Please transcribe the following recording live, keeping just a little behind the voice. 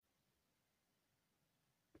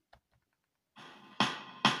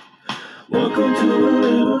Welcome to a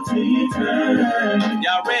little tea time.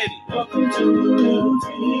 Y'all ready? Welcome to a little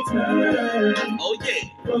tea time. Oh yeah.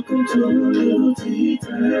 Welcome to a little tea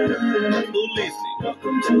time. Who listening?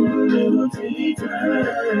 Welcome to a little tea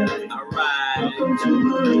time. All right. Welcome to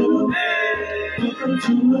a little. Welcome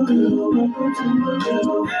to a little. Welcome to a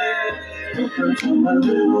little. Welcome to a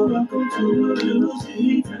little. Welcome to a little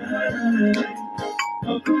tea time.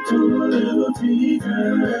 Welcome to a little tea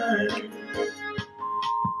time.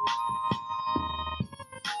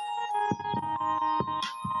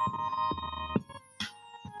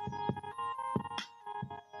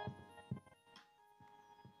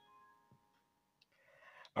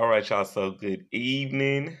 All right, y'all. So good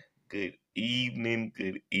evening. Good evening.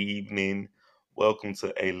 Good evening. Welcome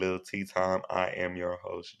to A Little Tea Time. I am your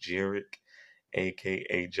host, Jarek,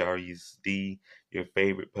 aka Jarius D, your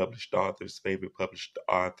favorite published author's favorite published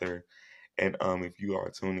author. And if you are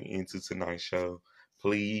tuning into tonight's show,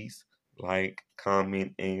 please like,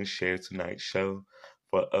 comment, and share tonight's show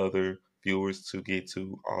for other viewers to get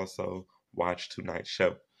to also watch tonight's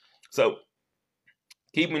show. So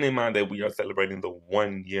keeping in mind that we are celebrating the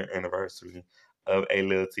 1 year anniversary of A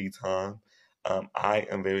Little Tea Time, I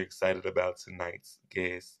am very excited about tonight's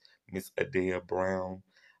guest, Miss Oeida Brown.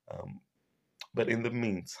 But in the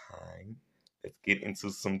meantime, let's get into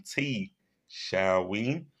some tea, shall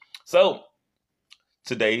we? So,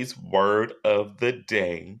 today's word of the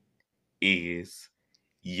day is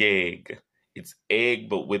yeg. It's egg,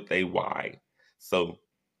 but with a Y. So,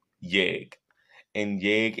 yeg. And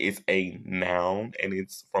yeg is a noun, and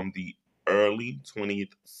it's from the early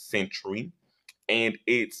 20th century. And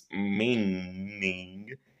its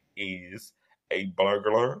meaning is a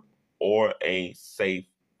burglar or a safe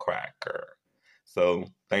cracker.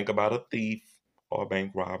 So think about a thief or a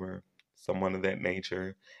bank robber, someone of that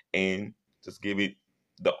nature, and just give it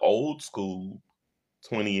the old school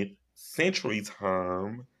 20th century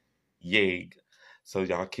term, yeg. So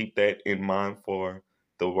y'all keep that in mind for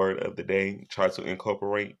the word of the day. Try to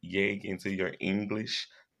incorporate yeg into your English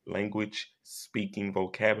language speaking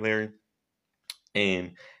vocabulary.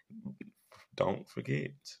 And don't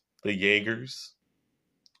forget, the Jaegers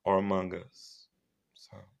are among us.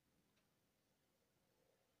 So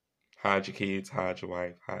hide your kids, hide your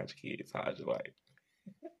wife, hide your kids, hide your wife.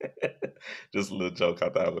 Just a little joke I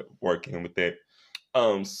thought would work in with that.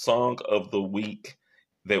 Song of the week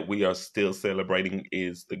that we are still celebrating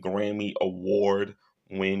is the Grammy Award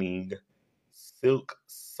winning Silk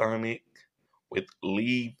Sonic with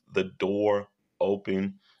Leave the Door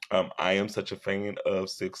Open. I am such a fan of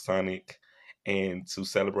Silk Sonic, and to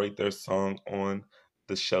celebrate their song on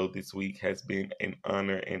the show this week has been an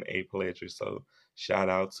honor and a pleasure. So, shout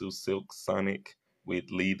out to Silk Sonic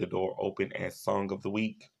with Leave the Door Open as Song of the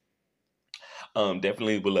Week.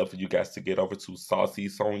 Definitely would love for you guys to get over to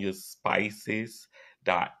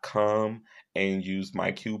SaucySoniaSpices.com and use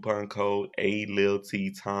my coupon code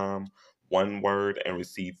ALilTTime, one word, and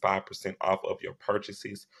receive 5% off of your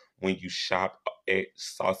purchases when you shop at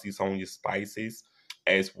Saucy Sonia Spices,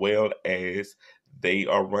 as well as they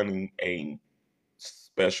are running a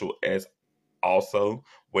special as also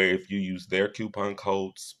where if you use their coupon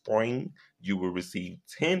code SPRING, you will receive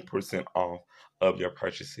 10% off of your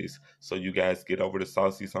purchases. So you guys get over to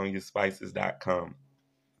SaucySoniaSpices.com.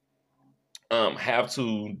 Have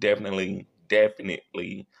to definitely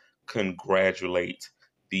congratulate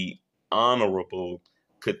the Honorable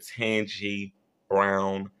Ketanji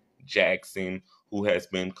Brown Jackson, who has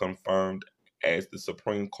been confirmed as the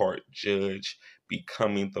Supreme Court judge,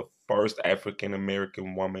 becoming the first African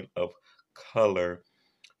American woman of color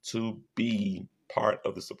to be part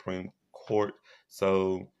of the Supreme Court.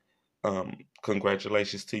 So,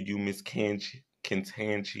 congratulations to you, Miss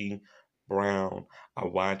Ketanji Brown. I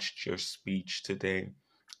watched your speech today,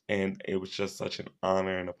 and it was just such an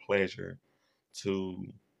honor and a pleasure to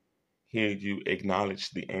hear you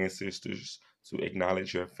acknowledge the ancestors, to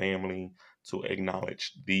acknowledge your family, to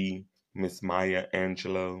acknowledge the Miss Maya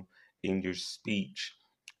Angelou in your speech.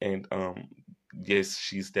 And yes,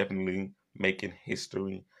 she's definitely making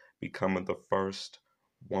history, becoming the first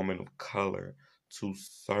woman of color to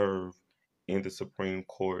serve in the Supreme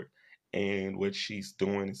Court. And what she's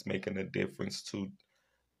doing is making a difference to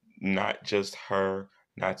not just her,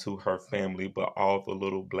 not to her family, but all the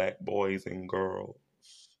little black boys and girls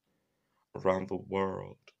around the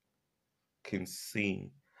world can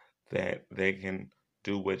see that they can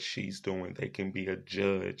do what she's doing. They can be a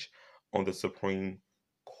judge on the Supreme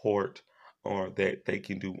Court, or that they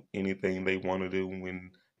can do anything they want to do when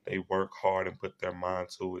they work hard and put their mind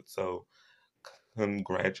to it. So,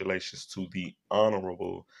 congratulations to the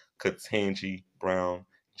Honorable Ketanji Brown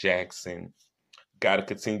Jackson. Got to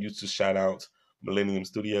continue to shout out Millennium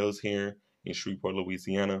Studios here in Shreveport,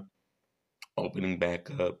 Louisiana, opening back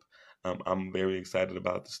up. I'm very excited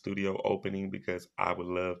about the studio opening because I would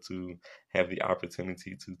love to have the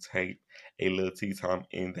opportunity to take a little tea time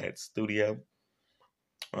in that studio.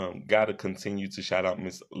 Got to continue to shout out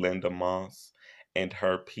Miss Linda Moss and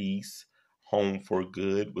her piece, Home for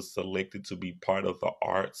Good, was selected to be part of the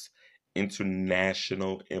Arts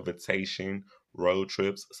International Invitation Road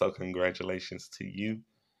Trips. So, congratulations to you.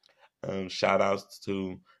 Shout outs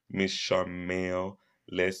to Miss Charmel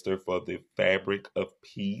Lester for the Fabric of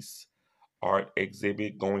Peace art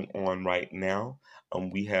exhibit going on right now.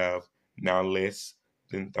 We have now less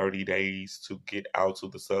than 30 days to get out to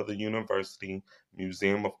the Southern University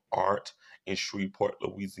Museum of Art in Shreveport,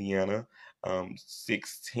 Louisiana,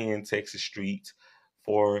 610 Texas Street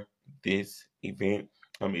for this event.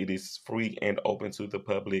 It is free and open to the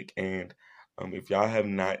public. And if y'all have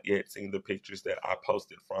not yet seen the pictures that I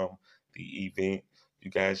posted from the event,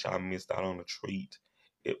 you guys, y'all missed out on a treat.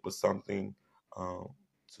 It was something um,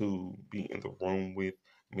 to be in the room with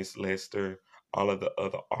Miss Lester, all of the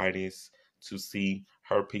other artists, to see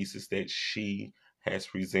her pieces that she has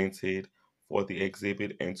presented for the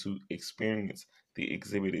exhibit and to experience the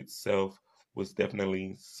exhibit itself was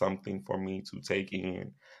definitely something for me to take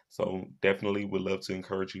in. So definitely would love to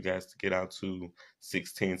encourage you guys to get out to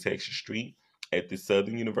 610 Texas Street at the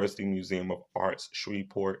Southern University Museum of Arts,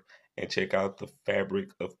 Shreveport, and check out the Fabric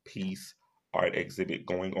of Peace art exhibit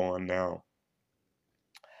going on now.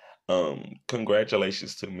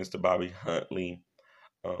 Congratulations to Mr. Bobby Huntley.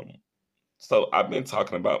 Um, so I've been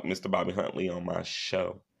talking about Mr. Bobby Huntley on my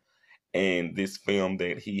show and this film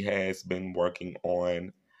that he has been working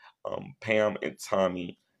on, Pam and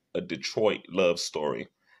Tommy, a Detroit love story.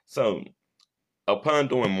 So upon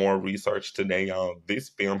doing more research today, y'all, this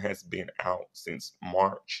film has been out since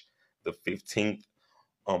March the 15th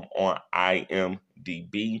on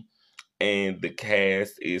IMDb, and the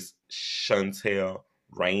cast is Chantel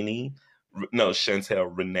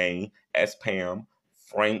Renee as Pam,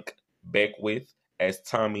 Frank Beckwith as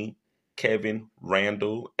Tommy, Kevin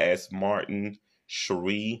Randall as Martin,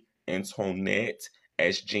 Cherie Antoinette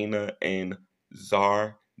as Gina, and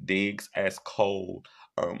Zar Diggs as Cole.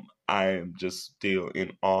 I am just still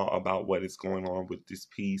in awe about what is going on with this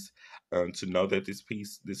piece. To know that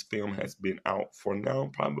this film has been out for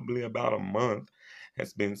now probably about a month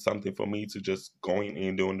has been something for me to just going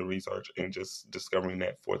in doing the research and just discovering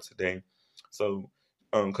that for today. So,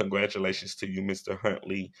 congratulations to you, Mr.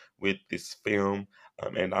 Huntley, with this film.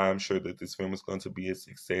 And I'm sure that this film is going to be a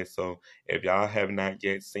success. So, if y'all have not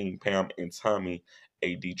yet seen Pam and Tommy,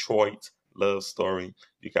 a Detroit love story,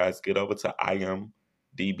 you guys get over to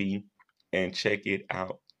IMDb and check it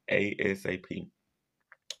out ASAP.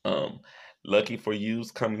 Um, Lucky for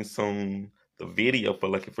You's coming soon. The video for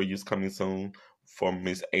Lucky for You's coming soon for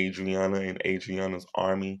Miss Adriana and Adriana's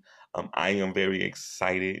Army. I am very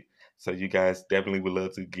excited. So you guys definitely would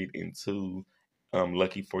love to get into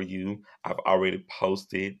Lucky for You. I've already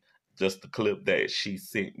posted just the clip that she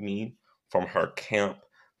sent me from her camp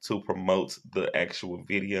to promote the actual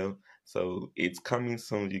video. So it's coming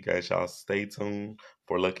soon, you guys. Y'all stay tuned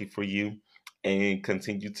for Lucky for You and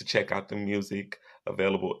continue to check out the music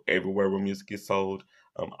available everywhere where music is sold.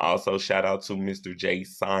 Also, shout out to Mr. J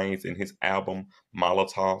Science and his album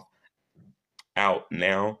Molotov out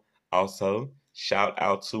now. Also, shout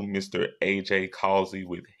out to Mr. AJ Causey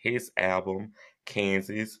with his album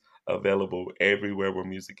Kansas, available everywhere where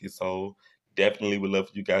music is sold. Definitely would love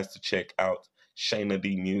for you guys to check out Shayna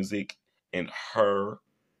D Music and her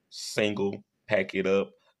single Pack It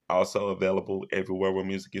Up, also available everywhere where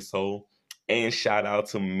music is sold. And shout out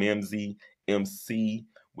to Mimsy MC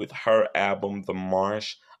with her album The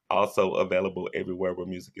Marsh, also available everywhere where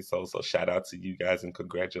music is sold. So shout out to you guys and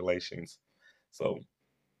congratulations. So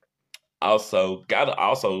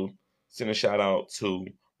gotta send a shout out to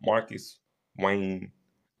Marcus Wayne,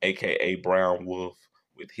 aka Brown Wolf,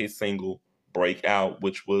 with his single Breakout,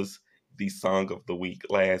 which was the song of the week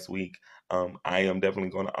last week. I am definitely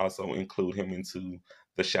going to also include him into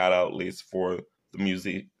the shout out list for the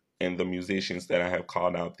music and the musicians that I have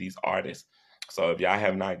called out, these artists. So if y'all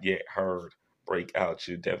have not yet heard Breakout,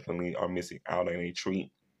 you definitely are missing out on a treat.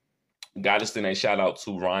 Gotta send a shout out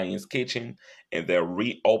to Ryan's Kitchen and their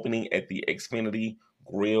reopening at the Xfinity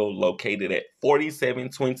Grill located at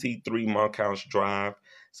 4723 Monkhouse Drive.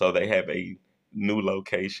 So they have a new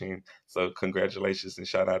location. So congratulations and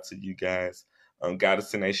shout out to you guys. Gotta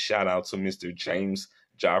send a shout out to Mr. James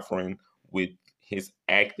Joffrin with his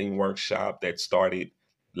acting workshop that started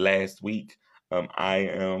last week. I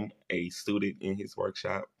am a student in his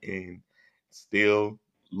workshop and still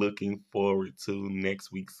looking forward to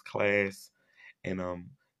next week's class, and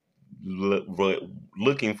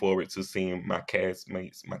looking forward to seeing my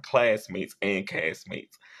classmates and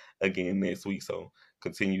castmates again next week. So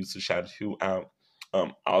continue to shout you out.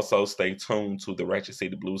 Also, stay tuned to the Ratchet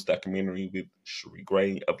City Blues documentary with Sheree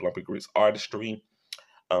Gray of Lumpy Grits Artistry.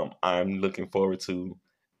 I'm looking forward to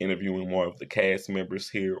interviewing more of the cast members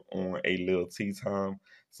here on A Little Tea Time.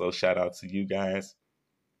 So shout out to you guys.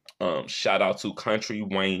 Shout out to Country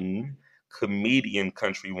Wayne, comedian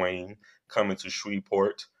Country Wayne, coming to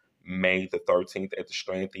Shreveport May the 13th at the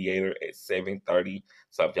Strand Theater at 7:30.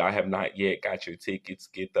 So if y'all have not yet got your tickets,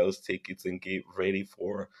 get those tickets and get ready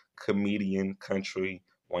for comedian Country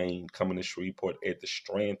Wayne coming to Shreveport at the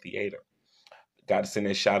Strand Theater. Got to send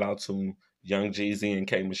a shout out to Young Jeezy and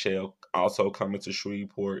K Michelle, also coming to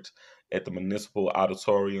Shreveport at the Municipal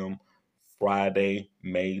Auditorium Friday,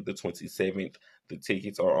 May the 27th. The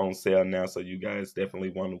tickets are on sale now, so you guys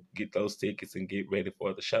definitely want to get those tickets and get ready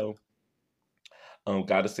for the show.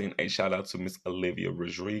 Got to send a shout out to Miss Olivia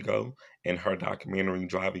Rodrigo and her documentary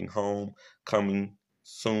Driving Home, coming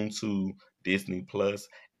soon to Disney Plus.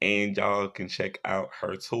 And y'all can check out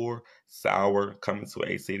her tour, Sour, coming to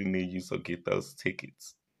a city near you. So get those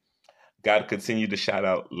tickets. Got to continue to shout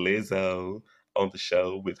out Lizzo on the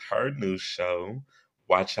show with her new show.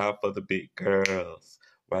 Watch out for the big girls.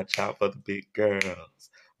 Watch out for the big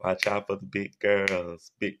girls. Watch out for the big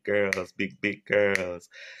girls. Big girls, big girls.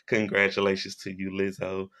 Congratulations to you,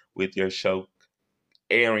 Lizzo, with your show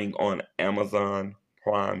airing on Amazon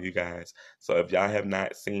Prime, you guys. So if y'all have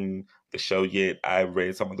not seen the show yet, I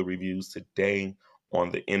read some of the reviews today on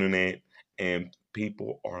the internet, and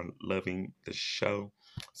people are loving the show.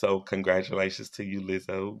 So congratulations to you,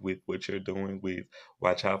 Lizzo, with what you're doing with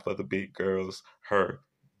Watch Out for the Big Girls, her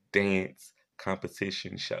dance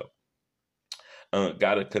competition show.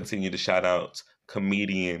 Gotta continue to shout out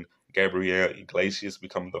comedian Gabrielle Iglesias,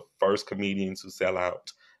 becoming the first comedian to sell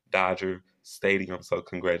out Dodger Stadium. So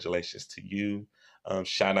congratulations to you.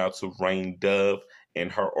 Shout out to Rain Dove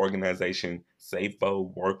and her organization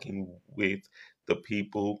SAFO, working with the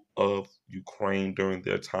people of Ukraine during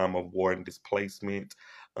their time of war and displacement.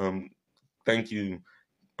 Thank you,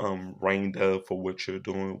 Rain Dove, for what you're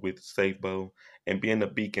doing with SAFO and being a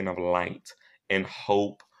beacon of light and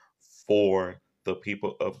hope for the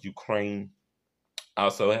people of Ukraine. I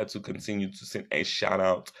also had to continue to send a shout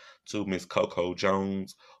out to Miss Coco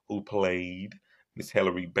Jones, who played Miss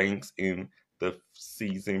Hilary Banks in the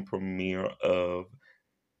season premiere of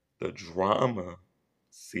the drama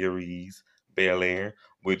series Bel Air,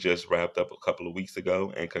 which just wrapped up a couple of weeks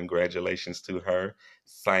ago. And congratulations to her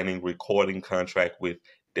signing recording contract with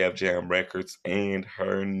Def Jam Records, and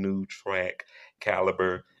her new track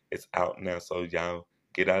Caliber is out now. So y'all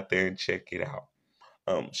get out there and check it out.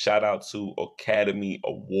 Shout out to Academy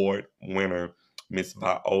Award winner Miss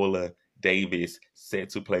Viola Davis, set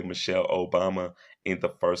to play Michelle Obama in The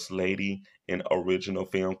First Lady, an original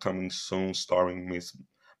film coming soon, starring Miss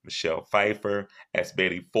Michelle Pfeiffer as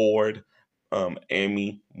Betty Ford,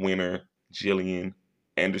 Emmy winner Gillian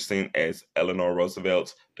Anderson as Eleanor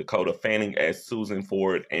Roosevelt, Dakota Fanning as Susan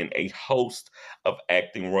Ford, and a host of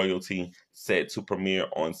acting royalty, set to premiere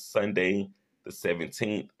on Sunday, the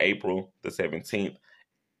 17th, April the 17th,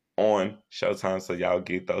 on Showtime. So y'all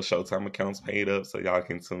get those Showtime accounts paid up so y'all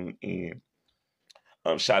can tune in.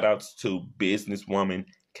 Shout outs to businesswoman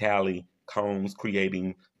Callie Combs,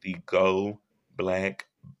 creating the Go Black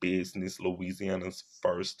Business, Louisiana's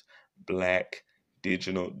first black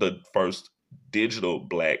first digital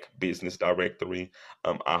black business directory.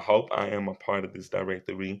 I hope I am a part of this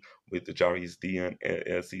directory with the Jarius Dion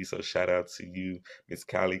LLC. So shout out to you, Miss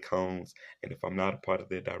Callie Combs. And if I'm not a part of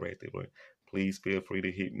that directory, please feel free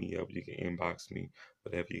to hit me up. You can inbox me,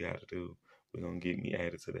 whatever you got to do. We're going to get me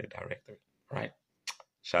added to that directory. All right.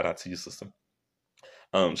 Shout out to you, sister.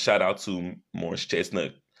 Shout out to Morris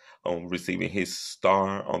Chestnut on receiving his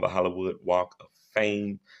star on the Hollywood Walk of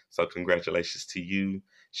Fame. So congratulations to you.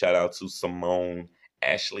 Shout out to Simone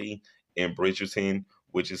Ashley in Bridgerton,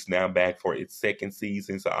 which is now back for its second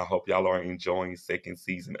season. So I hope y'all are enjoying second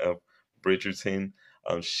season of Bridgerton.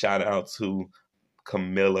 Shout out to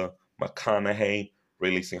Camilla McConaughey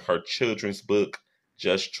releasing her children's book,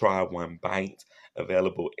 Just Try One Bite,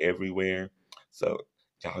 available everywhere. So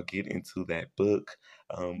y'all get into that book.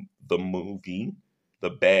 The movie, The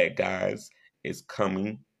Bad Guys, is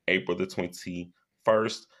coming April the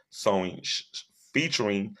 21st,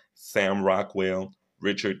 featuring Sam Rockwell,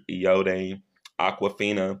 Richard Iode,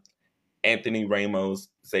 Aquafina, Anthony Ramos,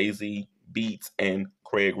 Zazie Beetz, and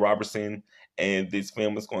Craig Robertson. And this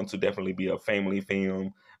film is going to definitely be a family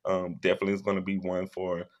film. Definitely is going to be one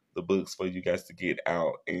for the books for you guys to get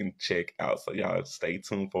out and check out. So y'all stay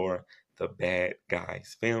tuned for the Bad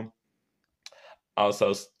Guys film.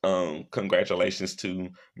 Also, congratulations to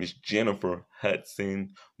Miss Jennifer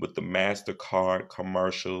Hudson with the MasterCard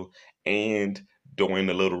commercial. And doing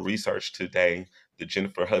a little research today, the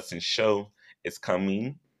Jennifer Hudson show is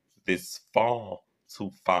coming this fall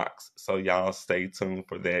to Fox. So y'all stay tuned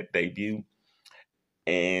for that debut.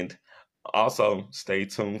 And also stay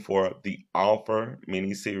tuned for the Offer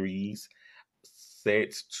miniseries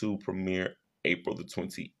set to premiere April the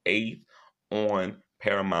 28th on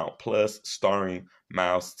Paramount Plus, starring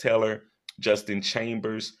Miles Teller, Justin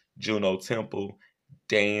Chambers, Juno Temple,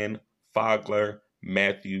 Dan Fogler,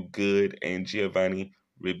 Matthew Good, and Giovanni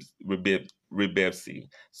Ribisi.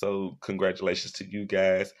 So congratulations to you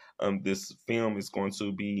guys. This film is going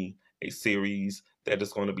to be a series that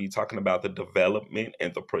is going to be talking about the development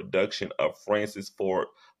and the production of Francis Ford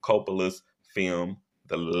Coppola's film,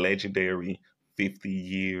 the legendary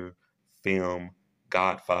 50-year film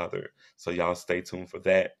Godfather. So y'all stay tuned for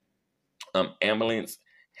that. Ambulance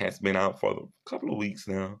has been out for a couple of weeks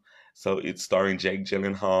now. So it's starring Jake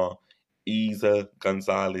Gyllenhaal, Isa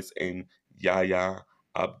Gonzalez, and Yahya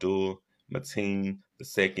Abdul Mateen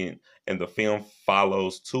II. And the film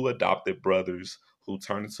follows two adopted brothers who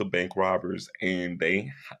turn into bank robbers, and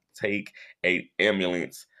they take a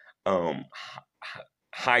ambulance,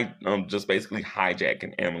 just basically hijack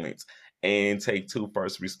an ambulance and take two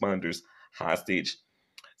first responders hostage.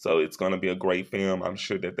 So it's going to be a great film. I'm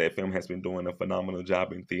sure that that film has been doing a phenomenal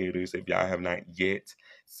job in theaters. If y'all have not yet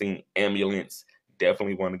seen Ambulance,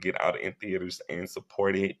 definitely want to get out in theaters and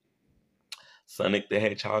support it. Sonic the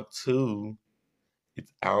Hedgehog 2,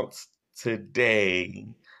 it's out today.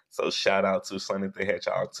 So shout out to Sonic the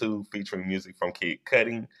Hedgehog 2 featuring music from Kid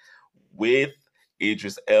Cudi with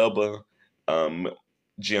Idris Elba,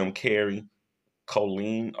 Jim Carrey,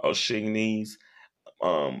 Colleen O'Shea,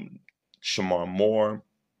 Shamar Moore,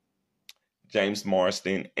 James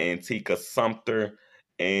Marsden, and Tika Sumpter.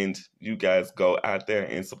 And you guys go out there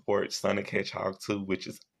and support Sonic Hedgehog 2, which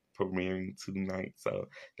is premiering tonight. So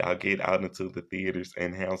y'all get out into the theaters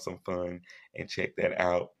and have some fun and check that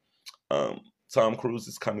out. Tom Cruise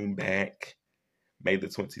is coming back May the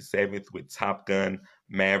 27th with Top Gun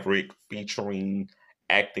Maverick featuring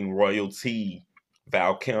acting royalty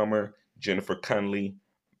Val Kilmer, Jennifer Connelly,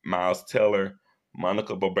 Miles Teller,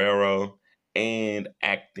 Monica Barbaro, and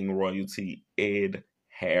acting royalty Ed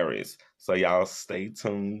Harris. So y'all stay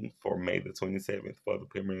tuned for May the 27th for the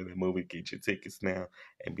premiere of the movie. Get your tickets now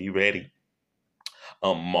and be ready.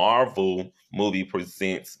 Marvel movie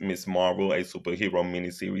presents Miss Marvel, a superhero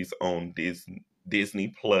miniseries on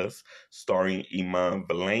Disney Plus, starring Iman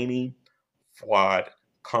Vellani, Fuad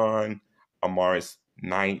Khan, Amaris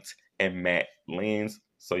Knight, and Matt Lenz.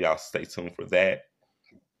 So y'all stay tuned for that.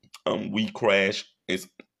 We Crash is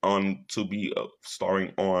on to be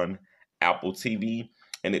starring on Apple TV,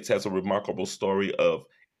 and it tells a remarkable story of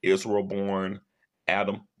Israel-born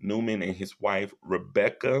Adam Newman and his wife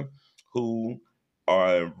Rebecca, who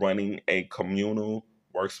are running a communal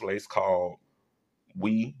workplace called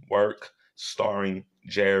We Work, starring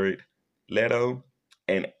Jared Leto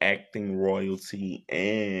and acting royalty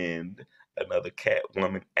and another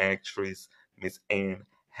Catwoman actress, Miss Anne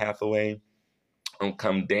Hathaway.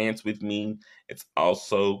 Come Dance With Me. It's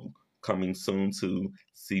also coming soon to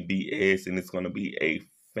CBS, and it's going to be a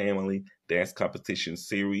family dance competition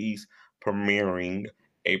series premiering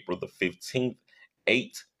April the 15th,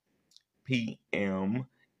 8 p.m.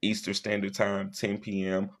 Eastern Standard Time, 10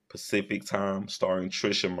 p.m. Pacific Time, starring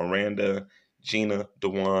Trisha Miranda, Gina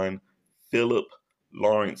Dewan, Philip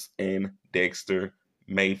Lawrence, and Dexter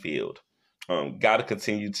Mayfield. Got to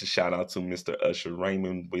continue to shout out to Mr. Usher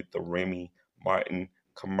Raymond with the Remy Martin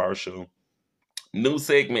commercial. New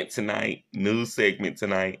segment tonight.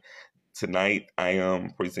 Tonight, I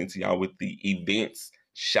am presenting y'all with the events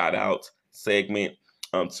shout out segment.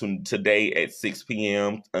 Today at 6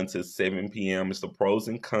 p.m. until 7 p.m. is the Pros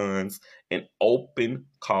and Cons, an open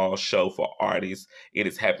call show for artists. It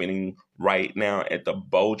is happening right now at the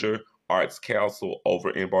Bolger Arts Council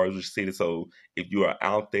over in Barber City. So if you are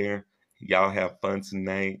out there, y'all have fun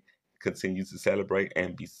tonight. Continue to celebrate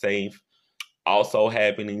and be safe. Also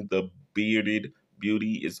happening, the Bearded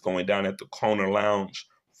Beauty is going down at the Corner Lounge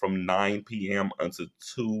from 9 p.m. until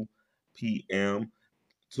 2 p.m.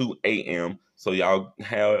 2 a.m. So y'all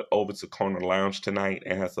head over to Corner Lounge tonight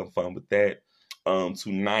and have some fun with that.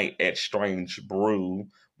 Tonight at Strange Brew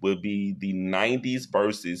will be the 90s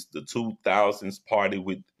versus the 2000s party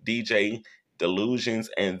with DJ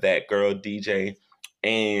Delusions and That Girl DJ.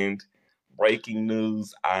 And breaking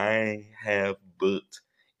news, I have booked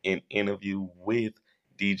an interview with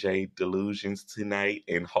DJ Delusions tonight,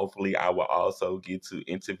 and hopefully I will also get to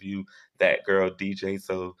interview that girl DJ.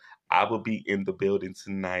 So I will be in the building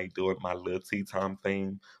tonight doing my little tea time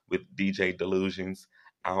thing with DJ Delusions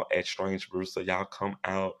out at Strange Brew. So y'all come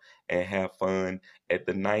out and have fun at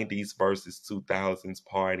the 90s versus 2000s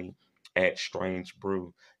party at Strange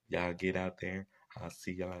Brew. Y'all get out there. I'll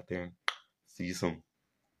see y'all out there. See you soon.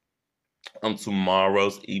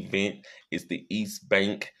 Tomorrow's event is the East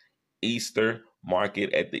Bank Easter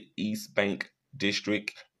Market at the East Bank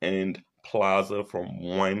District and Plaza from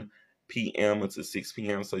 1 p.m. until 6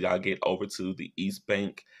 p.m. So y'all get over to the East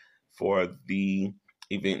Bank for the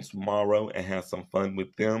event tomorrow and have some fun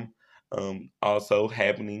with them. Also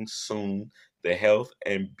happening soon, the Health,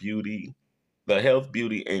 Beauty,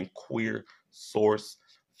 and Queer Source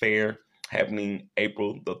Fair happening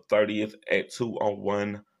April the 30th at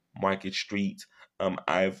 201 Market Street.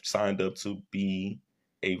 I've signed up to be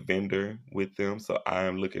a vendor with them, so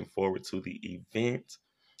I'm looking forward to the event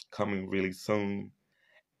coming really soon.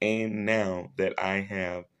 And now that I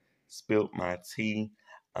have spilled my tea,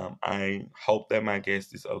 I hope that my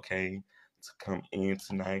guest is okay to come in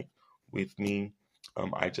tonight with me.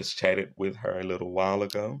 I just chatted with her a little while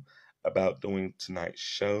ago about doing tonight's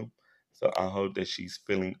show, so I hope that she's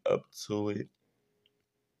feeling up to it.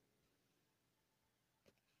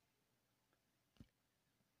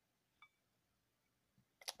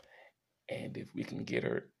 And if we can get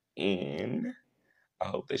her in, I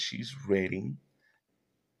hope that she's ready.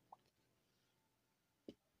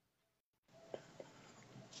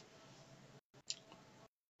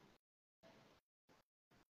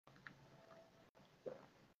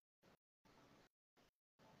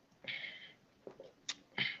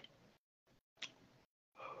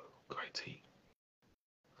 Great tea.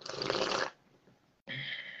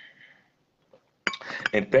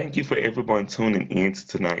 And thank you for everyone tuning in to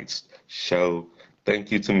tonight's show.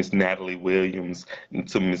 Thank you to Miss Natalie Williams and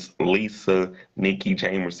to Miss Lisa Nikki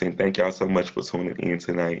Jamerson. Thank y'all so much for tuning in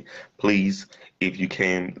tonight. Please, if you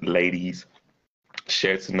can, ladies,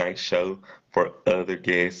 share tonight's show for other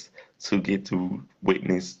guests to get to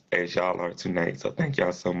witness as y'all are tonight. So thank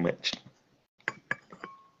y'all so much.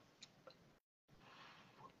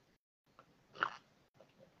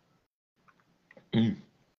 Mm.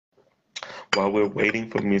 While we're waiting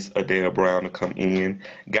for Miss Adele Brown to come in,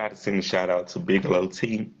 gotta send a shout out to Bigelow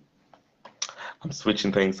T. I'm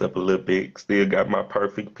switching things up a little bit. Still got my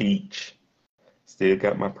perfect peach. Still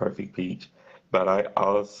got my perfect peach. But I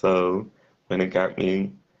also went and got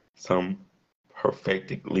me some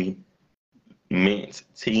perfectly mint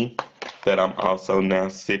tea that I'm also now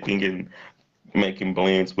sipping and making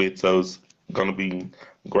blends with. So it's gonna be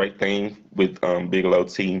a great thing with Bigelow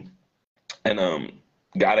Tea. And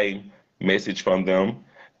got a message from them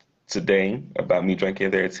today about me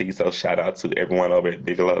drinking their tea. So shout out to everyone over at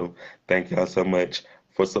Bigelow. Thank y'all so much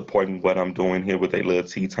for supporting what I'm doing here with a little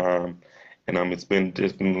tea time. And it's been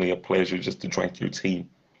definitely a pleasure just to drink your tea.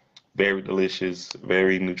 Very delicious,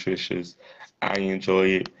 very nutritious. I enjoy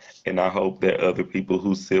it, and I hope that other people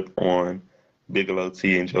who sip on Bigelow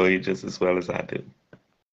tea enjoy it just as well as I do.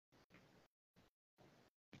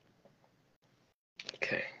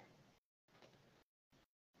 Okay,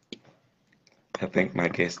 I think my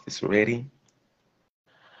guest is ready.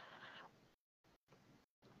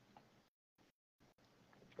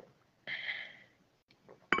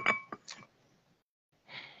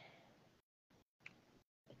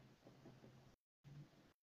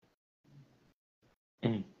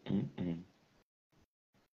 Mm, mm, mm.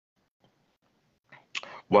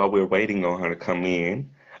 While we're waiting on her to come in,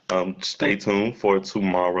 stay tuned for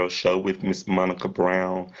tomorrow's show with Miss Monica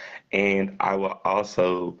Brown. And I will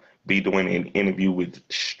also be doing an interview with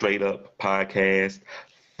Straight Up Podcast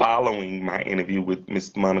following my interview with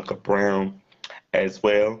Miss Monica Brown as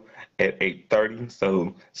well at 8:30.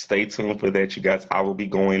 So stay tuned for that, you guys. I will be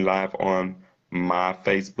going live on my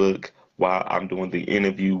Facebook while I'm doing the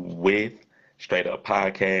interview with Straight Up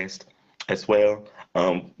Podcast as well.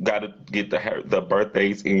 Got to get the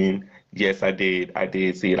birthdays in. Yes, I did. I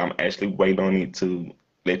did see it. I'm actually waiting on it to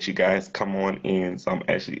let you guys come on in. So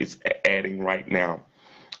it's adding right now.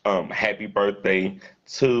 Happy birthday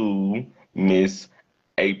to Miss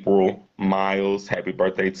April Miles. Happy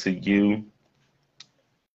birthday to you.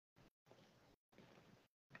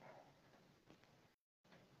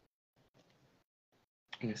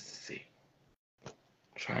 Let's see.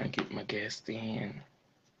 Try and get my guest in.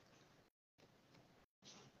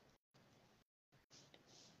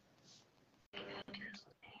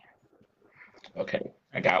 Okay,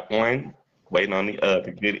 I got one. Waiting on the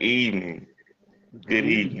other. Good evening. Good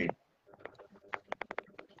evening.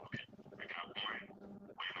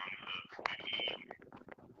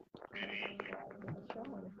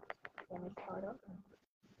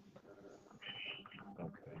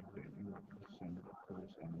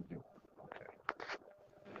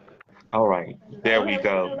 All right, there Hello, we hello,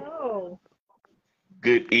 go. hello.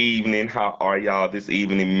 Good evening. How are y'all this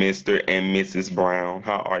evening, Mr. and Mrs. Brown?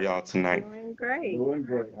 How are y'all tonight? Doing great. Doing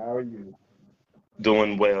great. How are you?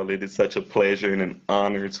 Doing well. It is such a pleasure and an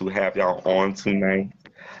honor to have y'all on tonight.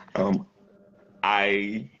 Um,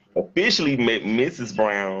 I officially met Mrs.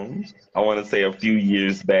 Brown, I want to say a few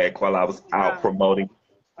years back while I was out Wow. promoting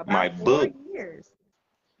my About four book. years.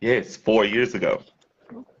 Yes, 4 years ago.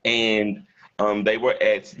 And they were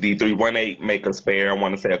at the 318 Makers Fair, I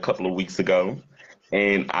want to say a couple of weeks ago.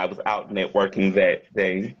 And I was out networking that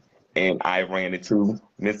day, and I ran into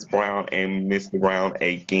Miss Brown and Mr. Brown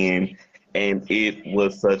again. And it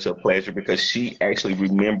was such a pleasure because she actually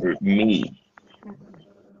remembered me.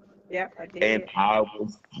 Yep, I And did. I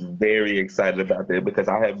was very excited about that because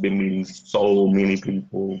I have been meeting so many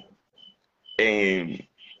people. And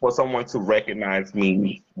for someone to recognize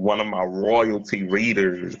me, one of my royalty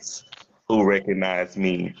readers who recognized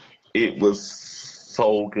me, it was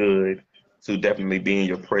so good to definitely be in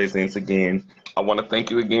your presence again. I want to thank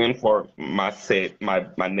you again for my set, my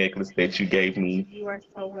necklace that you gave me. You are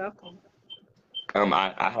so welcome.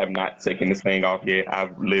 I have not taken this thing off yet. I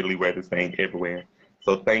literally wear this thing everywhere.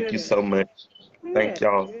 So thank you Good. so much. Thank Good.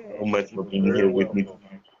 y'all so Good. much for You're being very here with me welcome.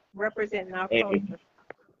 tonight. Representing our And culture.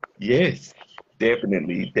 yes,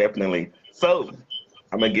 definitely, definitely. So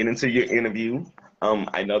I'm gonna get into your interview.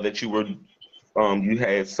 I know that you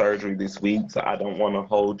had surgery this week, so I don't want to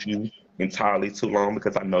hold you entirely too long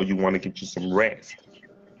because I know you want to get you some rest.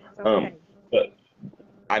 It's Um, okay. but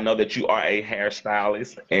I know that you are a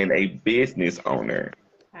hairstylist and a business owner.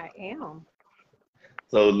 I am.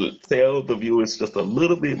 So tell the viewers just a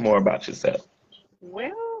little bit more about yourself.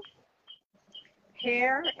 Well,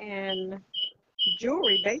 hair and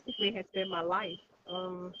jewelry basically has been my life.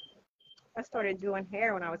 Um, I started doing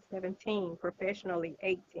hair when I was 17, professionally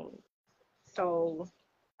 18. So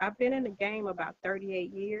I've been in the game about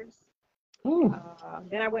 38 years. Ooh,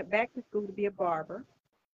 Then I went back to school to be a barber.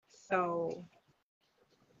 So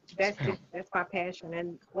that's my passion.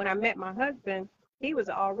 And when I met my husband, he was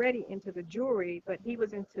already into the jewelry, but he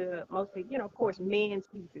was into mostly, of course, men's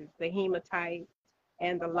pieces, the hematite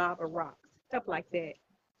and the lava rocks, stuff like that.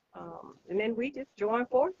 And then we just joined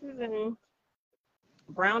forces, and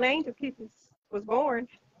Brown Angel Kisses was born.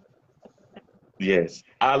 yes,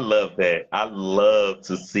 I love that. I love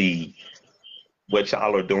to see what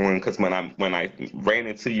y'all are doing because when I ran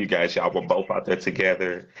into you guys, y'all were both out there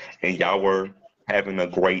together and Yeah, y'all were having a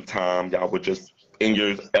great time. Y'all were just in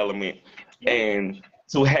your element. yeah, And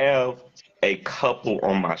to have a couple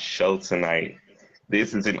on my show tonight,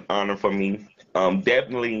 this is an honor for me.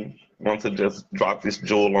 Definitely want to just drop this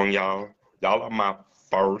jewel on y'all. Y'all are my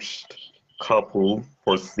first couple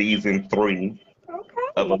for season 3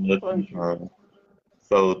 of A okay. Lucky Thank you. Time.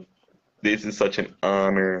 So this is such an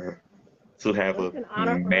honor to have Well, a it's an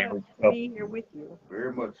honor for us married to be couple. here with you.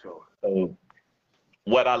 Very much so. So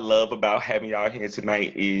what I love about having y'all here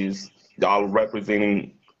tonight is y'all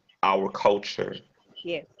representing our culture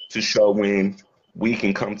Yes, to show when we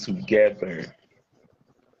can come together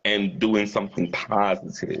and doing something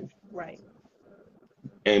positive right.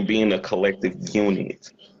 and being a collective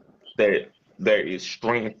unit that there is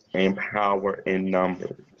strength and power in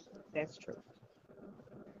numbers. That's true.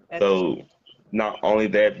 That's true. So not only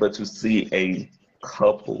that, but to see a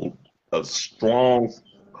couple, a strong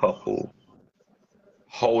couple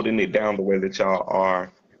holding it down the way that y'all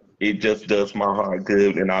are, it just does my heart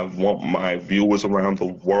good. And I want my viewers around the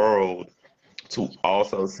world to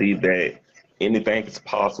also see that anything is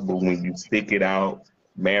possible when you stick it out.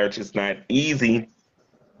 Marriage is not easy,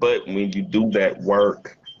 but when you do that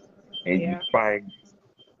work and you Yeah, fight,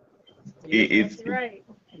 you're it, it's exactly right.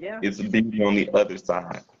 Yeah, it's beauty on the other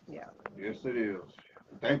side. yeah. Yes, it is.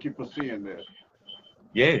 Thank you for seeing that.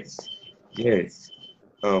 Yes, yes.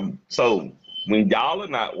 So when y'all are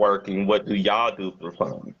not working, what do y'all do for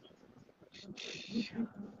fun?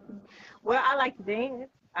 Well, I like to dance.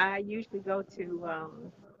 I usually go to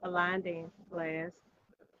a line dance class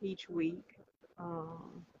each week.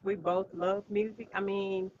 We both love music. I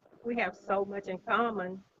mean, we have so much in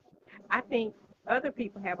common. I think other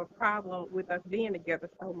people have a problem with us being together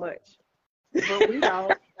so much, but we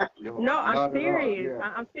don't. Yo, No, I'm not at all. serious. Yeah.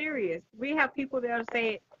 I'm serious. We have people that are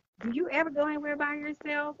saying, "Do you ever go anywhere by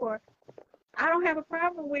yourself?" Or I don't have a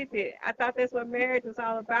problem with it. I thought that's what marriage was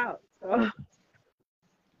all about. So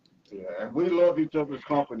Yeah. And we love each other's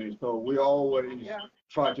company, so we always yeah,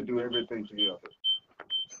 try to do everything together.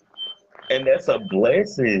 And that's a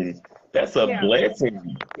blessing. That's a yeah,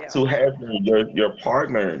 blessing yeah, to have your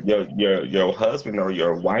partner, your husband or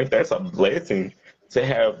your wife. That's a blessing to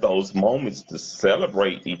have those moments to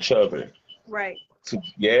celebrate each other. right.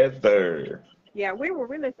 together. Yeah, we were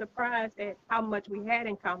really surprised at how much we had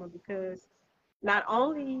in common because not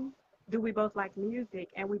only do we both like music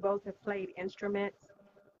and we both have played instruments,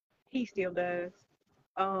 he still does,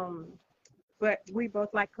 um, but we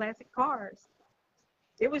both like classic cars.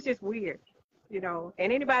 It was just weird, you know.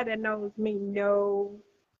 And anybody that knows me know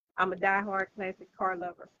I'm a diehard classic car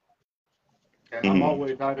lover. And I'm Mm.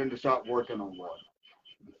 always out in the shop working on one.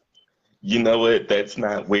 You know what? That's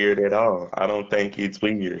not weird at all. I don't think it's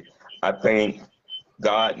weird. I think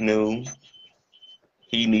God knew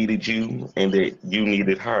he needed you and that you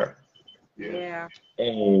needed her. Yes. Yeah,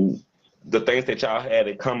 And the things that y'all had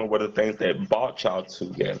in common were the things that brought y'all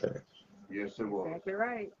together. Yes, it was. exactly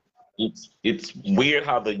right. It's weird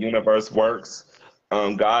how the universe works.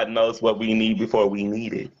 God knows what we need before we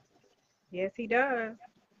need it. Yes, he does.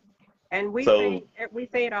 And So we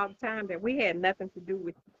say it all the time that we had nothing to do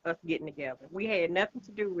with us getting together. We had nothing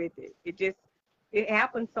to do with it. It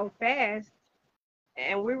happened so fast,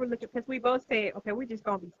 and we were looking because we both said, okay, we're just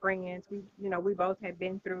gonna be friends. We both had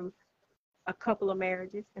been through a couple of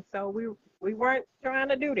marriages, and so we weren't trying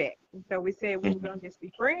to do that. And so we said we were mhm. gonna just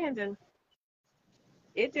be friends, and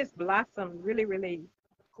it just blossomed really, really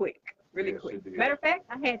quick, really Yes, quick. it did. Matter of fact,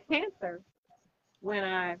 I had cancer when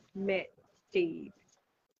I met Steve,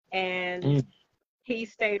 and Mm. he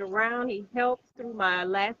stayed around. He helped through my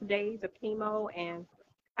last days of chemo, and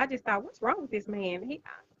I just thought, what's wrong with this man?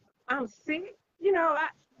 I'm sick.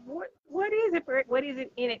 What is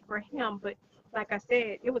it in it for him? But like I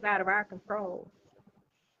said, it was out of our control.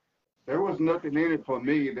 There was nothing in it for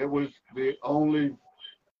me. There was the only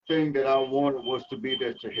thing that I wanted was to be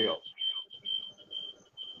there to help.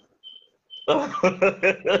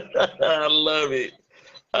 I love it.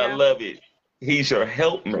 I Yeah. love it. He's your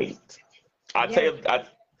helpmate. I tell Yes. you,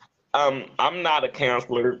 I'm not a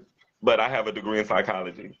counselor, but I have a degree in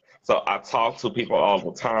psychology. So I talk to people all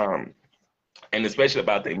the time, and especially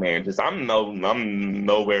about their marriages. I'm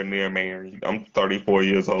nowhere near married. I'm 34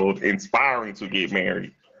 years old, inspiring to get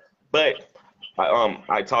married. But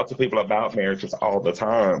I talk to people about marriages all the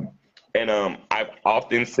time, and I've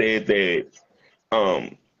often said that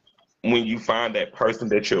um, when you find that person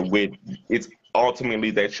that you're with, it's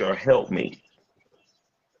ultimately that you're helpmate,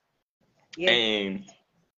 Yes. and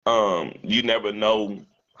you never know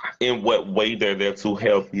in what way they're there to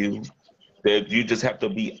help you. That you just have to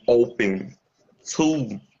be open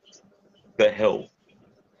to the help,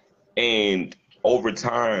 and over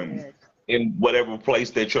time, Yes. in whatever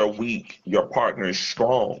place that you're weak, your partner is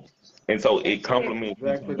strong, and so That's it it. complements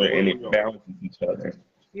each Exactly the other way and we it are. balances each other.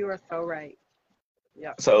 You are so right.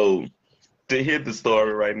 Yep. So to hear the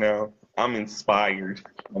story right now, I'm inspired.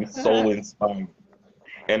 I'm so inspired.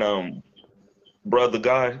 And brother,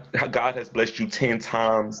 God has blessed you 10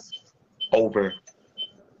 times over.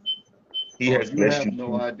 He Oh, has you blessed have you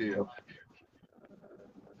no 10 times idea. over.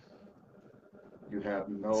 You have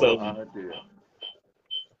no So idea.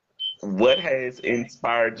 what has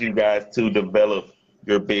inspired you guys to develop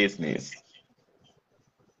your business?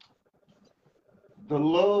 The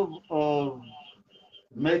love of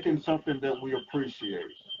making something that we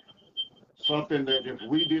appreciate, something that if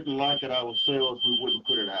we didn't like it ourselves, we wouldn't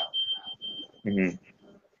put it out. Hmm.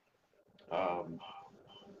 Um,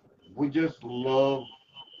 we just love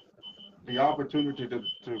the opportunity to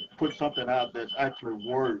put something out that's actually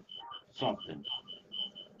worth something,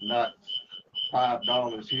 not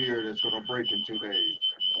 $5 here that's going to break in 2 days.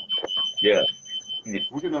 Yeah. Y-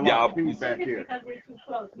 We're getting a lot of Y'all Maybe feedback it's here. because we're too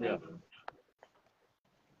close, Yeah, maybe.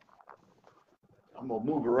 I'm gonna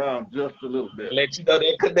move around just a little bit. let you know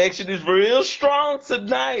that connection is real strong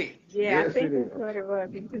tonight. Yeah, I Yes, it think is. that's what it was.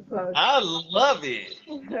 You're too close. I love it.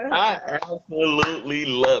 I absolutely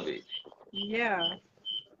love it. Yeah.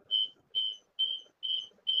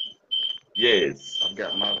 Yes. I've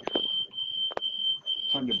got my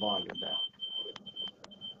turn your volume down.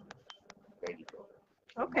 There you go.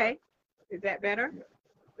 Okay. Is that better? Yeah.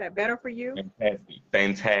 Is that better for you? Fantastic.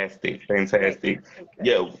 Fantastic. Okay. Fantastic. Okay.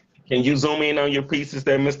 Yo, can you zoom in on your pieces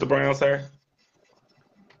there, Mr. Brown, sir?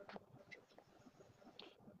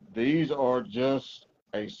 These are just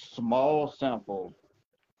a small sample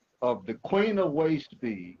of the Queen of Waste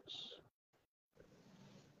beads.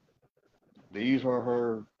 These are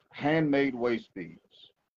her handmade waist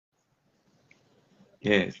beads.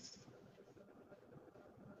 Yes.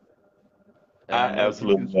 I And as you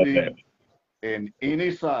absolutely can love that. see, in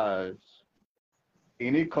any size,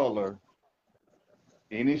 any color,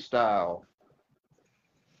 any style,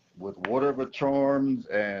 with whatever charms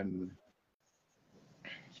and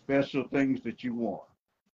special things that you want.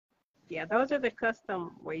 Yeah, those are the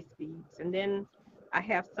custom waist beads. And then I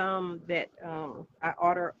have some that I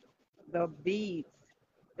order the beads,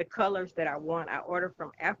 the colors that I want, I order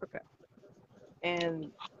from Africa.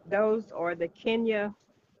 And those are the Kenya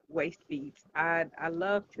waist beads. I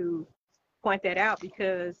love to point that out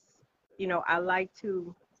because, I like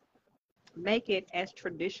to make it as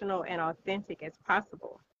traditional and authentic as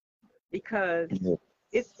possible because Yeah.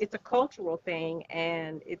 it's a cultural thing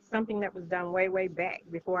and it's something that was done way, way back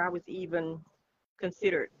before I was even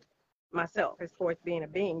considered myself as far as being a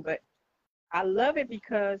being. But I love it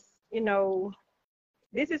because,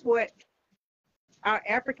 this is what our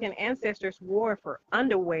African ancestors wore for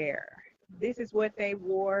underwear. This is what they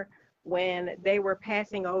wore when they were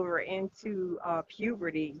passing over into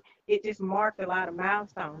puberty. It just marked a lot of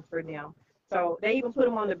milestones for them. So they even put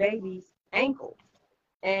them on the baby's ankles.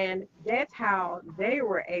 And that's how they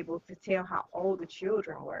were able to tell how old the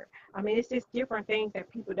children were. I mean, it's just different things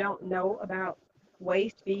that people don't know about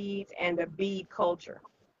waist beads and the bead culture.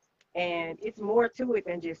 And it's more to it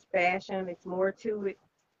than just fashion. It's more to it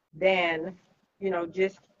than,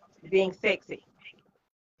 just being sexy.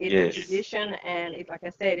 It's a Yes. tradition, and it's like I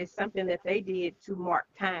said, it's something that they did to mark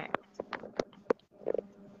time.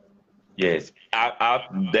 Yes. I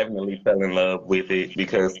definitely fell in love with it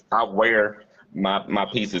because I wear my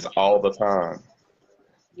pieces all the time.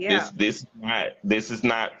 Yeah, This is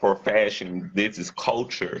not for fashion. This is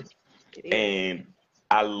culture. it is. And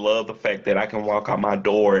I love the fact that I can walk out my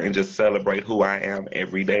door and just celebrate who I am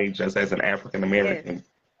every day, just as an African Yes, American.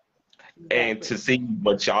 And exactly. to see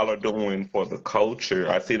what y'all are doing for the culture,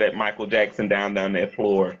 I see that Michael Jackson down that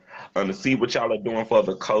floor. To see what y'all are doing for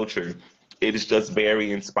the culture, it is just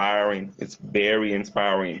very inspiring. It's very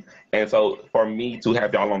inspiring. And so for me to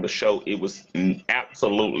have y'all on the show, it was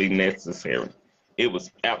absolutely necessary. It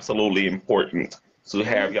was absolutely important to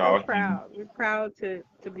And we're have so y'all here. proud. We're proud to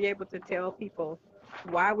be able to tell people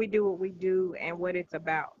why we do what we do and what it's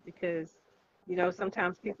about. Because,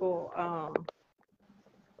 sometimes people,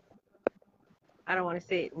 I don't want to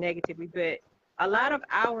say it negatively, but a lot of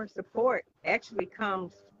our support actually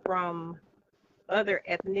comes from other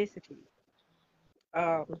ethnicities.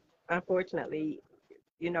 Um, Unfortunately,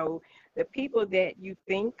 you know, the people that you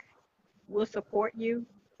think will support you,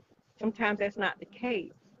 sometimes that's not the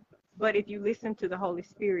case. But if you listen to the Holy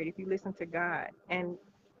Spirit, if you listen to God, and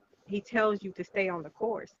He tells you to stay on the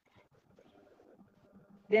course,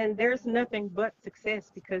 then there's nothing but success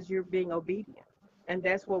because you're being obedient. And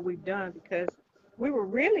that's what we've done because we were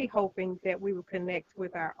really hoping that we would connect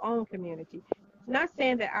with our own community. Not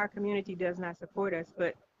saying that our community does not support us,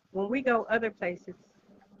 but when we go other places,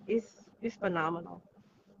 it's phenomenal.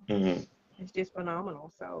 Mhm. It's just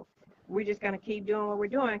phenomenal. So we're just gonna keep doing what we're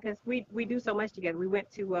doing because we do so much together. We went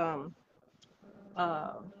to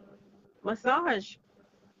uh, massage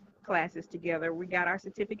classes together. We got our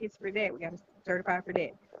certificates for that. We got certified for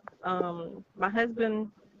that. My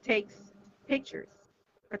husband takes pictures,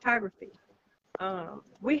 photography.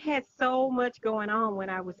 We had so much going on when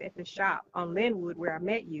I was at the shop on Linwood where I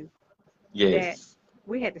met you that Yes.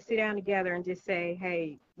 we had to sit down together and just say,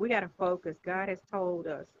 hey, we got to focus. God has told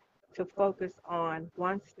us to focus on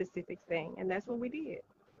one specific thing, and that's what we did.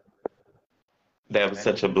 That was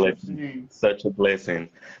such a blessing. Such a blessing.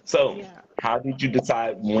 So, Yeah. how did you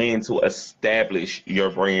decide when to establish your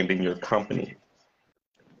brand and your company?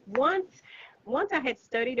 Once, once I had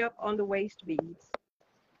studied up on the waist beads,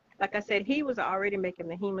 like I said, he was already making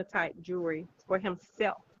the hematite jewelry for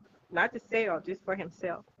himself, not to sell, just for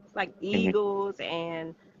himself, like Mhm. eagles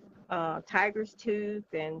and tiger's tooth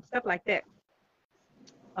and stuff like that.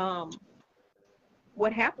 Um,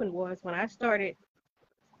 what happened was when I started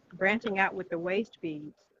branching out with the waist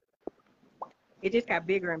beads, it just got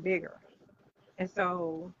bigger and bigger. And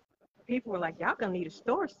so people were like, y'all gonna need a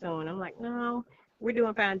store soon. I'm like, no, we're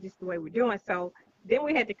doing fine just the way we're doing. So then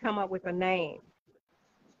we had to come up with a name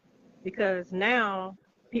because now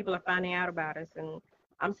people are finding out about us and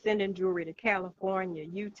I'm sending jewelry to California,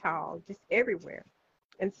 Utah, just everywhere.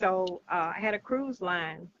 And so I had a cruise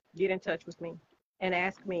line get in touch with me and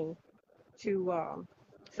ask me to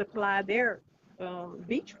supply their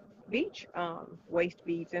beach waist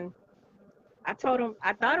beads. And I told them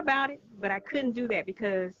I thought about it, but I couldn't do that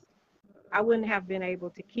because I wouldn't have been able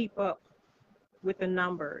to keep up with the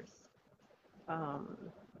numbers um,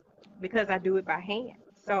 because I do it by hand.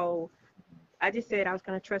 So I just said I was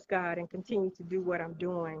going to trust God and continue to do what I'm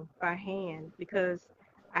doing by hand because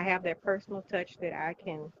I have that personal touch that I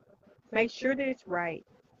can make sure that it's right.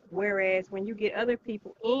 Whereas when you get other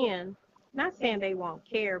people in, not saying they won't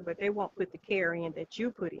care, but they won't put the care in that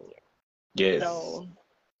you put in. Yes. So,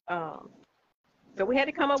 um, so we had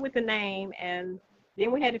to come up with a name, and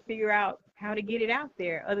then we had to figure out how to get it out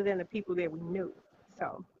there, other than the people that we knew.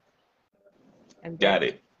 So, and Got that's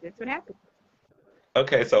it. that's what happened.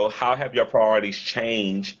 Okay, so how have your priorities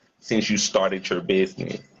changed since you started your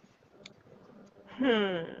business?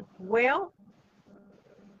 Well,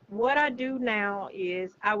 what I do now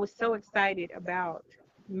is I was so excited about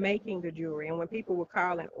making the jewelry, and when people would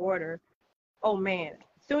call and order, oh man,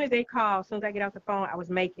 as soon as they call, as soon as I get off the phone, I was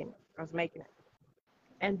making it. I was making it.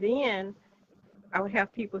 And then I would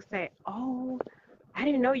have people say, "Oh, I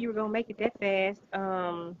didn't know you were gonna make it that fast.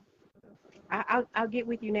 I'll get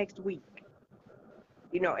with you next week."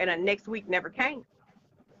 And next week never came.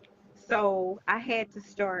 So I had to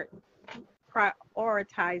start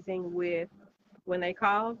prioritizing with when they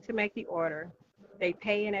call to make the order, they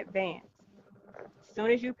pay in advance. As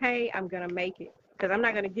soon as you pay, I'm gonna make it because I'm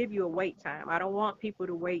not gonna give you a wait time. I don't want people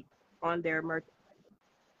to wait on their merchandise.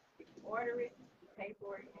 If you order it, you pay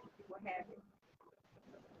for it, and you will have it.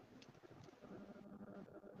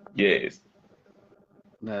 Yes.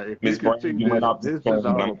 Now, if you Miss can Brown, see you went this, off the this is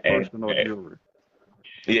screen, but our I'm adding personal that. jewelry.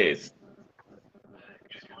 Yes.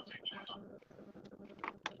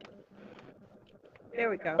 There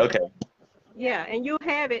we go. Okay. Yeah, and you'll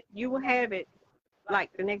have it. You will have it like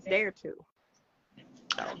the next day or two.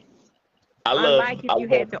 So, I love unlike if I you love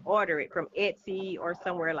had to order it from Etsy or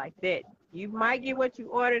somewhere like that, you might get what you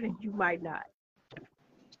ordered and you might not.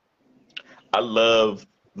 I love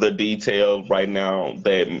the detail right now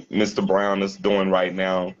that Mr. Brown is doing right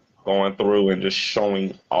now, going through and just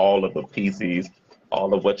showing all of the pieces,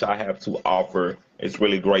 all of what y'all have to offer. It's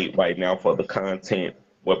really great right now for the content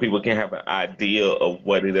where people can have an idea of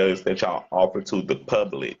what it is that y'all offer to the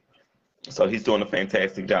public. So he's doing a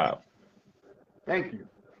fantastic job. Thank you.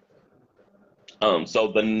 So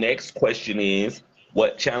the next question is,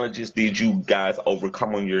 what challenges did you guys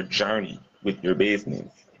overcome on your journey with your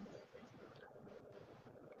business?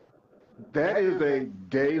 That is a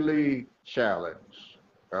daily challenge.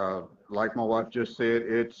 Like my wife just said,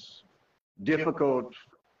 it's difficult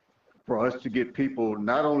for us to get people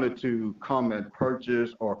not only to come and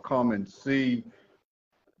purchase or come and see,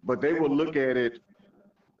 but they will look at it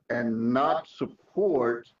and not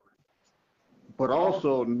support, but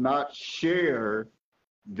also not share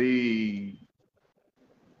the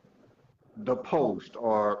the post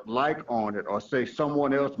or like on it or say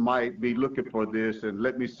someone else might be looking for this and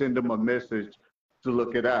let me send them a message to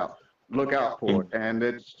look out for it. And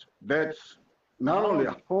that's not only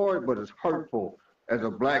hard, but it's hurtful as a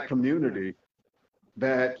black community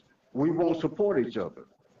that we won't support each other,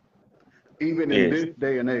 even in Yes. this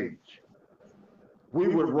day and age. We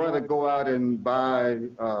would rather go out and buy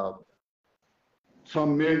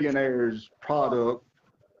some millionaire's product,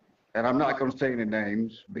 and I'm not going to say any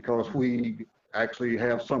names because we actually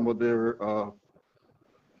have some of their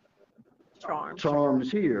Charms.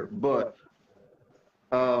 charms here, but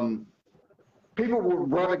um, people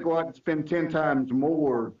would rather go out and spend 10 times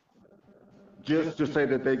more just to say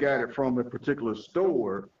that they got it from a particular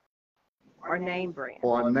store Or name brand.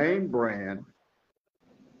 or a name brand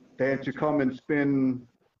than to come and spend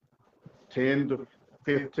 10 to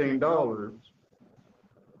 $15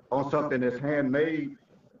 on something that's handmade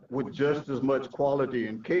with just as much quality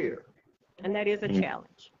and care. And that is a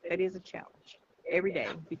challenge. That is a challenge every day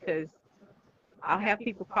because I'll have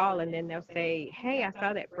people call and then they'll say, "Hey, I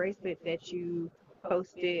saw that bracelet that you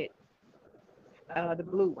posted, the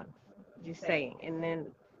blue one." Just saying, and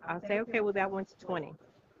then I'll say, "Okay, well that one's 20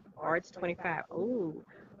 or it's 25." Ooh,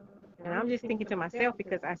 and I'm just thinking to myself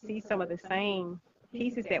because I see some of the same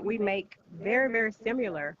pieces that we make very, very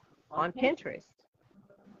similar on Pinterest,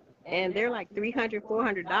 and they're like $300,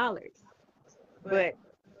 $400, but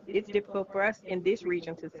it's difficult for us in this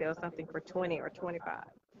region to sell something for 20 or 25.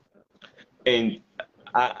 And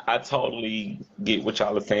I totally get what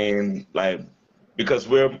y'all are saying, like because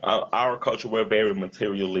we're our culture, we're very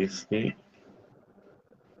materialistic,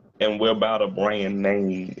 and we're about a brand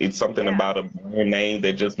name. It's something Yeah, about a brand name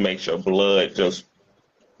that just makes your blood just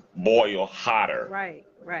boil hotter. right,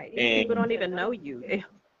 right. These people And don't even know you.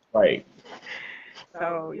 right,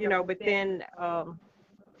 So, but then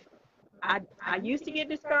I used to get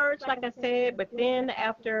discouraged, like I said, but then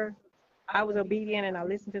after I was obedient and I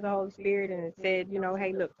listened to the Holy Spirit and it said,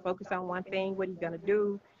 hey, look, focus on one thing. What are you going to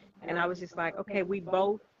do? And I was just like, okay, we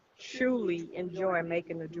both truly enjoy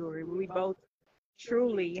making the jewelry. We both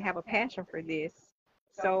truly have a passion for this.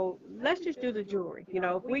 So let's just do the jewelry.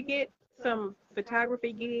 If we get some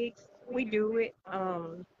photography gigs, we do it.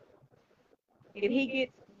 If he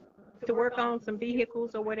gets to work on some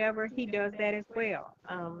vehicles or whatever, he does that as well.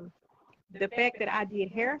 The fact that I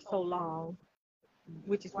did hair so long,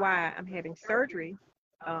 which is why I'm having surgery,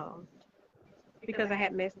 um, because I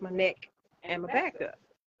had messed my neck and my back up.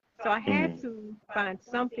 So I had mm, to find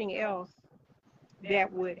something else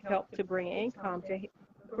that would help to bring income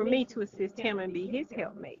for me to assist him and be his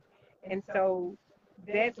helpmate. And so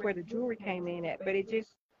that's where the jewelry came in at. But it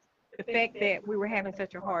just, the fact that we were having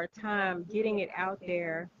such a hard time getting it out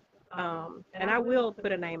there, and I will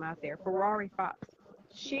put a name out there, Ferrari Fox.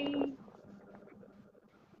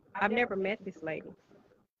 I've never met this lady,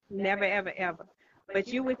 never, ever, ever. But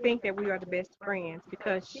you would think that we are the best friends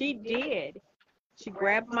because she did. She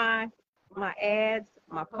grabbed my ads,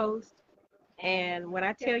 my posts, and when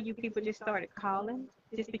I tell you, people just started calling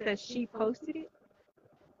just because she posted it,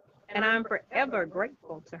 and I'm forever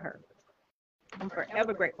grateful to her. I'm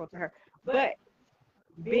forever grateful to her. But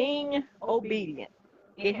being obedient,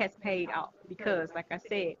 it has paid off because, like I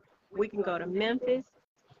said, we can go to Memphis.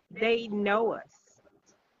 They know us.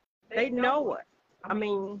 They know us. I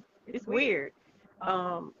mean, it's weird.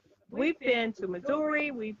 Um, we've been to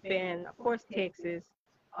Missouri. We've been, of course, Texas,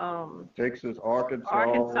 Texas, Arkansas,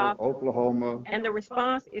 Arkansas, Oklahoma. and the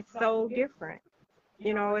response is so different.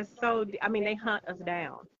 You know, it's so. I mean, they hunt us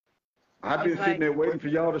down. I've been sitting there waiting for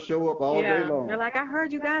y'all to show up all day long. They're like, I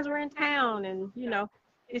heard you guys were in town, and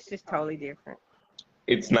it's just totally different.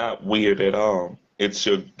 It's not weird at all. It's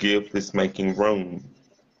your gift that's making room.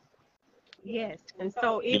 Yes, and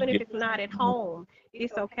so even if it's not at home,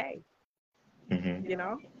 it's okay. Mm-hmm. You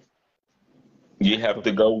know, You have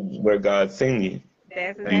to go where God sent you.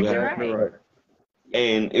 that's You exactly have, right.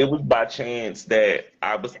 and it was by chance that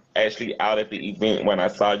I was actually out at the event when I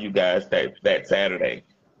saw you guys that Saturday.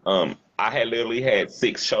 I had literally had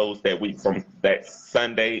 6 shows that week from that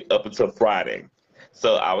Sunday up until Friday.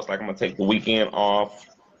 So I was like, I'm gonna take the weekend off.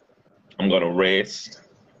 I'm gonna rest.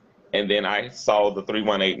 And then I saw the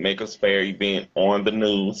 318 Makers Fair event on the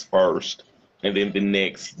news first. And then the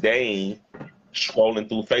next day, scrolling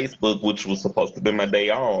through Facebook, which was supposed to be my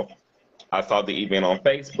day off, I saw the event on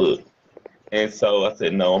Facebook. And so I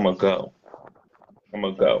said, no, I'm going to go. I'm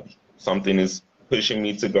going to go. Something is pushing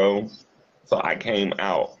me to go. So I came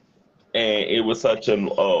out. And it was such a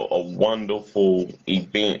wonderful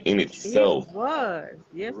event in itself. It was.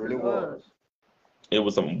 Yes, It really it was. was. It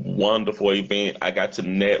was a wonderful event. I got to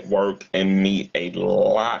network and meet a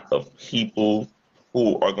lot of people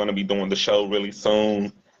who are going to be doing the show really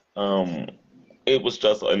soon. Um, it was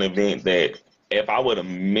just an event that if I would have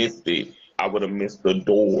missed it, I would have missed the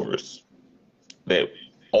doors that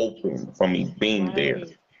opened from me being there.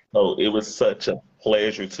 Right. So it was such a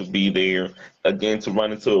pleasure to be there. Again, to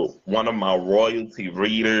run into one of my royalty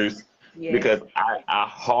readers, Yes. because I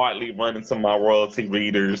hardly run into my royalty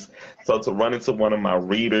readers. So to run into one of my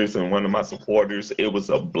readers and one of my supporters, it was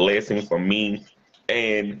a blessing for me.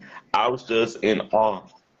 And I was just in awe.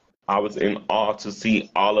 I was in awe to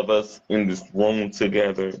see all of us in this room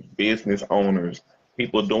together, business owners,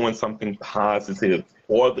 people doing something positive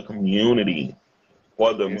for the community,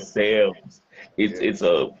 for Yes, themselves. It's yes, it's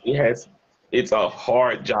a it has it's a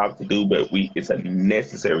hard job to do, but it's a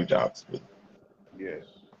necessary job to do. yes.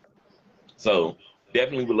 So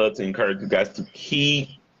definitely would love to encourage you guys to keep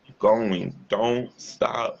going. Don't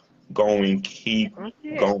stop going. Keep That's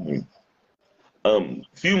it. going.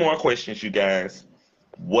 Few more questions, you guys.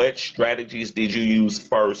 What strategies did you use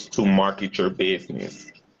first to market your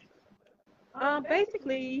business?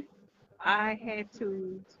 Basically, I had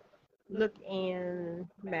to look in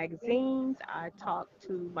magazines. I talked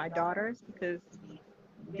to my daughters because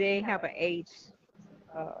they have an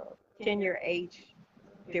uh, 10-year age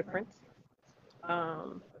difference.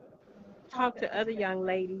 Um, talk to other young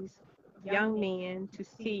ladies, young men to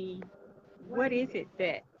see what is it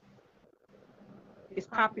that is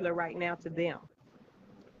popular right now to them.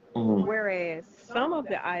 Mhm. Whereas some of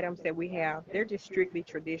the items that we have, they're just strictly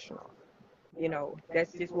traditional.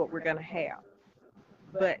 That's just what we're going to have.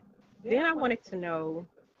 But then I wanted to know,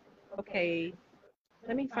 okay,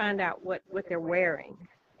 let me find out what they're wearing.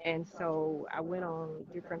 And so I went on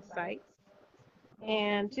different sites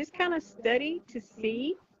and just kind of studied to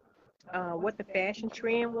see what the fashion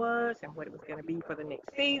trend was and what it was going to be for the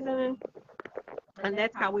next season. And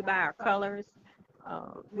that's how we buy our colors.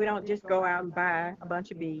 We don't just go out and buy a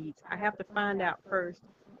bunch of beads. I have to find out first,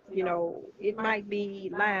 it might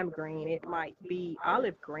be lime green, it might be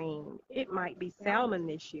olive green, it might be salmon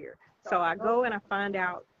this year. So I go and I find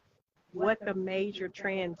out what the major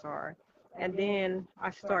trends are. And then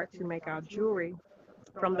I start to make our jewelry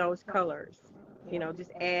from those colors.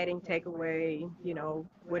 Just adding, take away,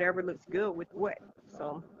 whatever looks good with what.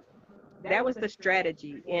 So that was the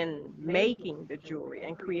strategy in making the jewelry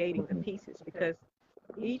and creating the pieces because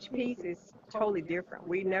each piece is totally different.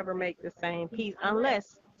 We never make the same piece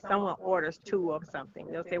unless someone orders two of something.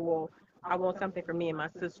 They'll say, well, I want something for me and my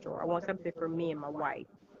sister, or I want something for me and my wife.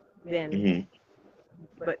 Then, Mhm.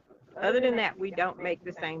 but Other than that, we don't make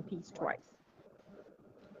the same piece twice.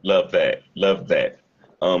 Love that. Love that.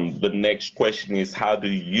 The next question is, how do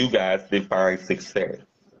you guys define success?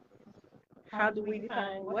 How do we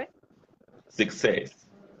define what? Success.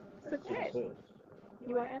 Success. Success.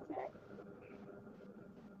 You want to answer that?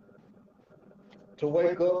 To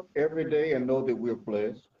wake up every day and know that we're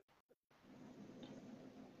blessed.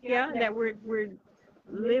 Yeah, that we're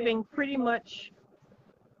living pretty much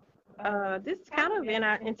this is kind of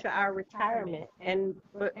into our retirement, and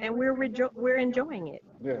we're enjoying it.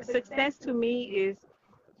 Yeah. Success to me is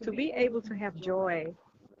to be able to have joy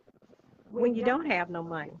when you don't have no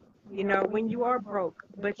money. You know, when you are broke,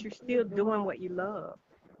 but you're still doing what you love.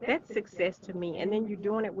 That's success to me. And then you're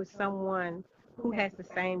doing it with someone who has the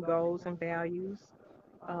same goals and values.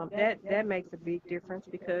 That makes a big difference,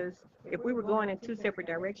 because if we were going in two separate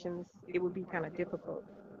directions, it would be kind of difficult.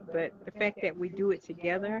 But the fact that we do it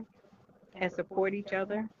together and support each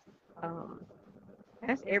other, um,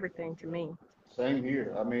 that's everything to me. Same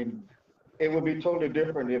here. I mean, it would be totally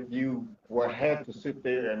different if you were had to sit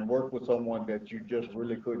there and work with someone that you just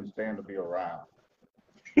really couldn't stand to be around.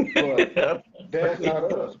 But that's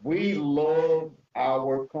not us. We love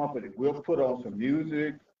our company. We'll put on some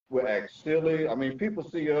music. We'll act silly. I mean, people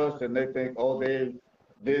see us and they think, oh, they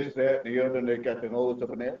this, that, the other, and they got the nose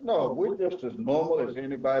up in there. No, we're just as normal as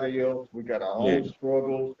anybody else. We got our Yeah. own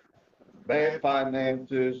struggles, bad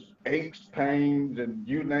finances, aches, pains, and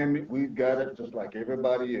you name it, we've got it just like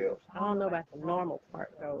everybody else. I don't know about the normal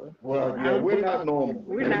part, though. Well, yeah, we're not normal.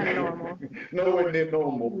 We're not normal. Nowhere near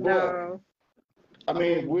normal. But No. I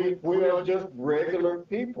mean, we are just regular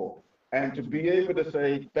people. And to be able to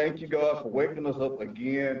say, thank you, God, for waking us up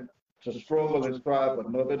again to struggle and strive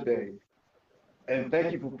another day. And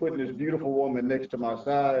thank you for putting this beautiful woman next to my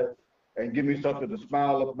side and give me something to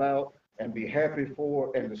smile about and be happy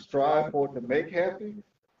for and to strive for to make happy.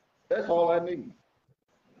 That's all I need.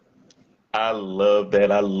 I love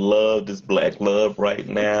that. I love this black love right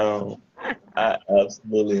now. I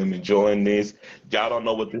absolutely am enjoying this. Y'all don't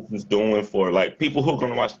know what this is doing for like people who are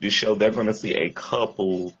going to watch this show. They're going to see a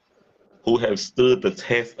couple who have stood the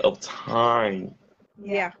test of time,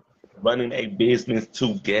 Yeah. running a business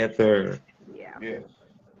together, Yeah. Yes.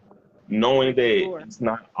 knowing that Sure. it's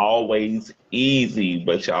not always easy,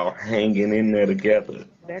 but y'all hanging in there together.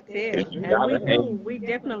 That's it. If you And we gotta do. hang, We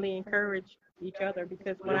definitely encourage each other,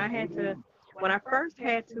 because when I first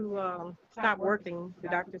had to stop working, the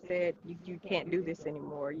doctor said you can't do this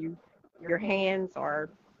anymore. Your hands are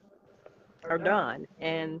done.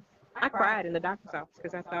 And I cried in the doctor's office,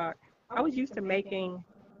 because I thought I was used to making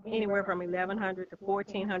anywhere from 1,100 to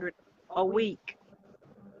 1,400 a week.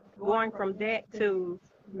 Going from that to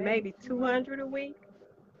maybe 200 a week,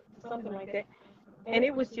 something like that. And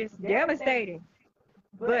it was just devastating.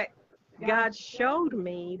 But God showed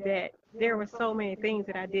me that there were so many things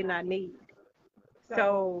that I did not need.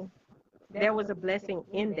 So there was a blessing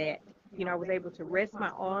in that. You know, I was able to rest my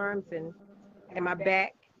arms and my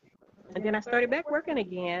back. And then I started back working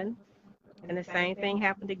again. And the same thing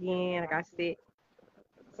happened again. I got sick.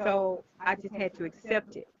 So I just had to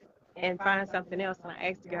accept it and find something else. And I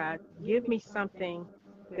asked God, give me something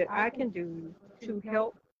that I can do to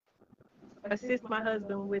help assist my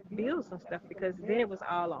husband with bills and stuff, because then it was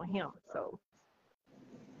all on him. So,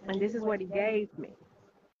 and this is what he gave me.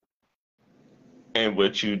 and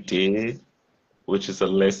what you did, which is a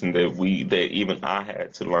lesson that even I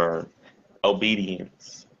had to learn,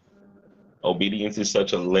 obedience. Obedience is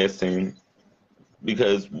such a lesson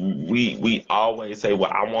because we always say,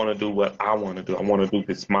 well, I want to do what I want to do. I want to do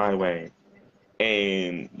this my way.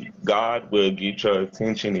 And God will get your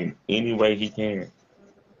attention in any way he can.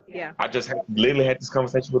 Yeah, I just literally had this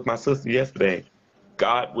conversation with my sister yesterday.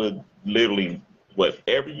 God will literally,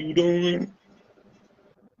 whatever you doing,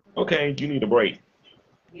 okay, you need a break.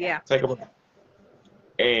 yeah, Take a break.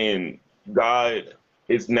 And God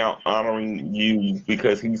is now honoring you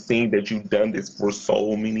because he's seen that you've done this for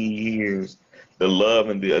so many years. The love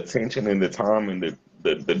and the attention and the time and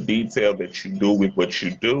the detail that you do with what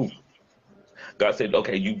you do. God said,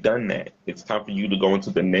 okay, you've done that. It's time for you to go into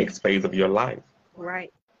the next phase of your life.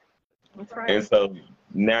 right. That's right. And so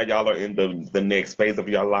now y'all are in the next phase of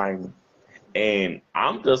your life. And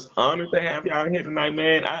I'm just honored to have y'all here tonight,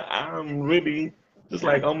 man. I'm really just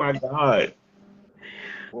like, oh my God.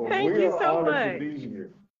 Well, Thank we you are so honored to much. be here.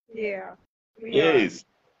 Yeah, we are. Yes.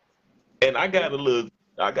 And I got a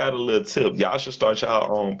little tip. Y'all should start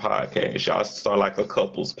y'all own podcast. Y'all should start like a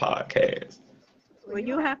couples podcast. Well,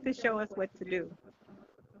 you have to show us what to do.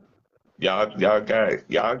 Y'all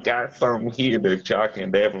got something here that y'all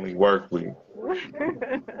can definitely work with.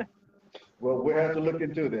 Well, we'll have to look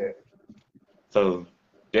into that. So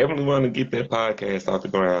Definitely want to get that podcast off the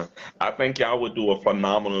ground. I think y'all would do a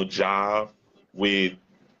phenomenal job with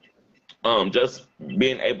just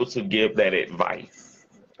being able to give that advice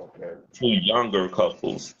Okay. to younger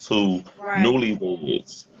couples, to Right.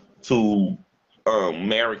 newlyweds, to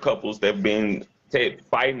married couples that've been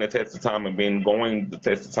fighting the test of time and been going the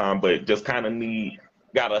test of time, but just kind of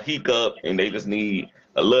got a hiccup and they just need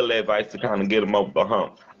a little advice to kind of get them over the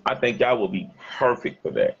hump. I think y'all will be perfect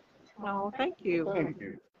for that. Oh, thank Well, you. thank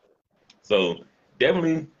you. So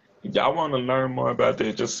definitely, if y'all want to learn more about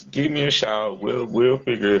that, just give me a shout. We'll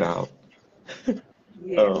figure it out.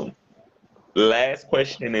 Yes. Um, Last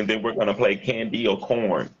question, and then we're gonna play candy or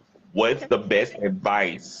corn. What's Okay. the best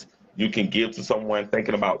advice you can give to someone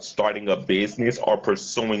thinking about starting a business or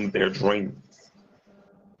pursuing their dreams?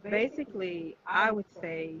 Basically, I would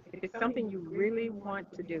say if it's something you really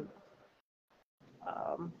want to do,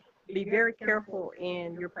 um, be very careful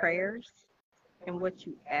in your prayers and what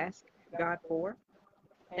you ask God for.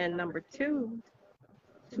 And number two,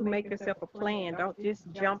 to make yourself a plan. Don't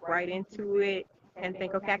just jump right into it and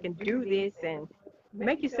think, okay, I can do this. And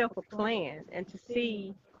make yourself a plan and to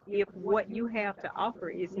see if what you have to offer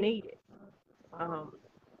is needed. Um,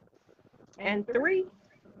 and three,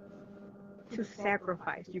 to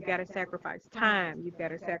sacrifice. You got to sacrifice time. You got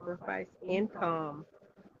to sacrifice income.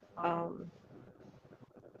 Um,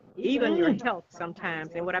 Even your Mm. health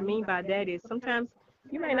sometimes. And what I mean by that is sometimes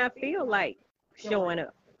you may not feel like showing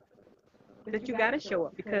up, but you got to show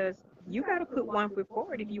up because you got to put one foot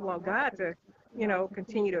forward if you want God to,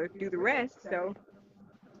 continue to do the rest. So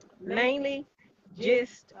mainly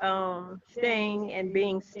just staying and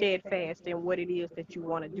being steadfast in what it is that you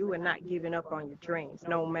want to do and not giving up on your dreams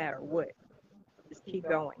no matter what. Just keep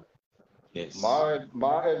going. Yes.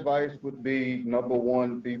 My advice would be number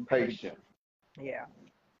one, be patient. Yeah.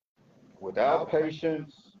 Without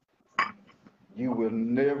patience, you will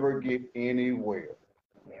never get anywhere.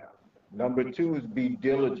 Yeah. Number two is be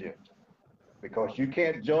diligent because you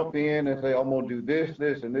can't jump in and say, I'm going to do this,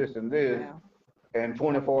 this, and this, and this. Yeah. And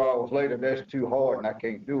 24 hours later, that's too hard and I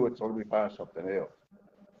can't do it. So let me find something else.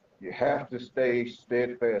 You have to stay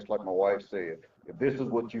steadfast, like my wife said. If this is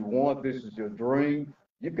what you want, this is your dream,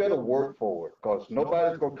 you got to work for it because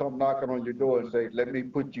nobody's going to come knocking on your door and say, let me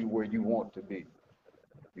put you where you want to be.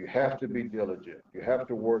 You have to be diligent. You have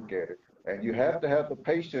to work at it. And you have to have the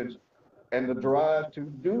patience and the drive to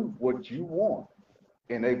do what you want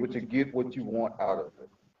and able to get what you want out of it.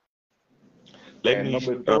 Let And me.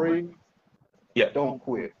 number three, Yeah. don't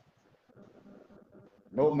quit,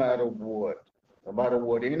 no matter what. No matter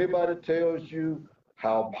what anybody tells you,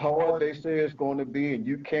 how hard they say it's going to be, and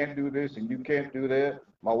you can't do this and you can't do that.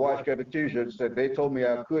 My wife got a T-shirt that said they told me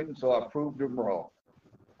I couldn't, so I proved them wrong.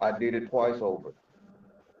 I did it twice over.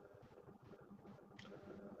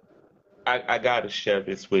 I gotta share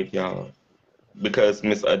this with y'all because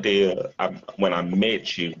Miss Adele, when I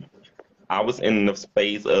met you, I was in the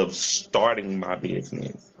space of starting my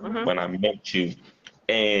business Mhm. when I met you,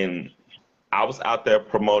 and I was out there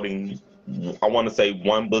promoting. I want to say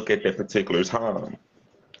one book at that particular time,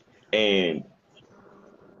 and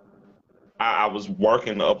I was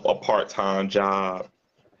working a part time job,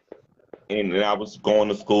 and I was going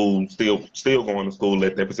to school, still going to school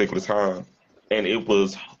at that particular time, and it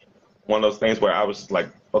was one of those things where I was just like,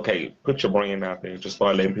 okay, put your brand out there, just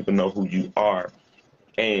start letting people know who you are.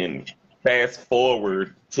 And fast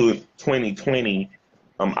forward to 2020,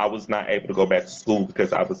 I was not able to go back to school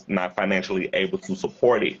because I was not financially able to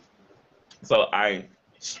support it. So I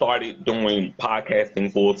started doing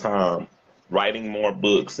podcasting full time, writing more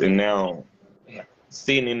books, and now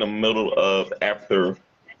sitting in the middle of after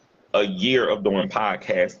a year of doing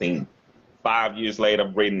podcasting, 5 years later,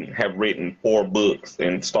 have written 4 books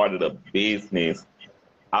and started a business.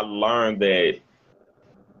 I learned that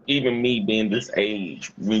even me being this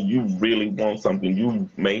age, when you really want something, you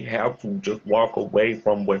may have to just walk away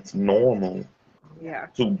from what's normal Yeah.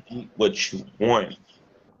 to get what you want.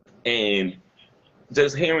 And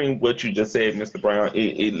just hearing what you just said, Mr. Brown,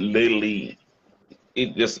 it literally,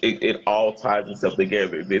 it all ties itself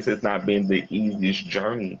together. This has not been the easiest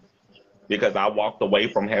journey because I walked away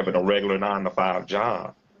from having a regular 9 to 5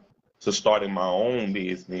 job to starting my own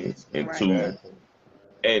business and Right. to Exactly.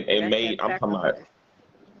 and That's that made, I'm talking about sacrifice.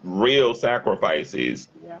 real sacrifices,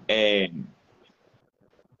 Yeah. and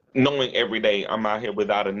knowing every day I'm out here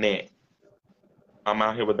without a net. I'm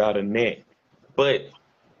out here without a net. But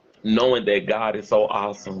knowing that God is so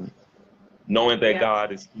awesome, knowing that Yeah.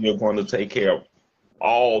 God is still going to take care of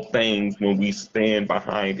all things when we stand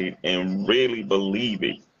behind it and really believe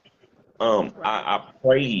it. Right.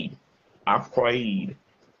 I prayed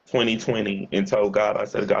 2020 and told God, I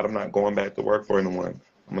said, God, I'm not going back to work for anyone.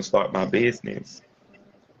 I'm gonna start my business.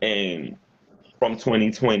 And from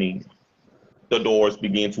 2020, the doors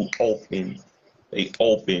began to open. They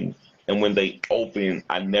opened, and when they opened,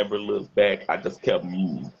 I never looked back. I just kept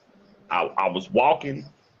moving. I was walking,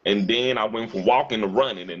 and then I went from walking to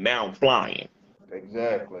running, and now I'm flying.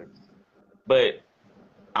 Exactly. But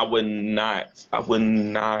I would not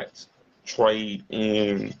trade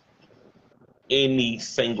in any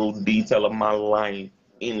single detail of my life,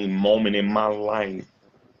 any moment in my life,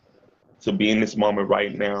 to be in this moment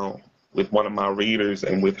right now with one of my readers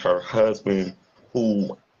and with her husband,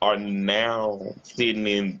 who are now sitting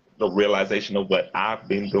in the realization of what I've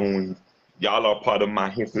been doing. Y'all are part of my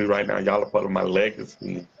history right now. Y'all are part of my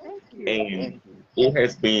legacy. Thank you. And Thank you. it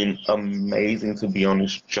has been amazing to be on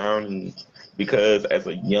this journey because as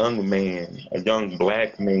a young man, a young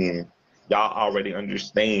black man, y'all already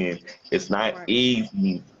understand it's not Right.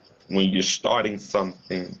 easy when you're starting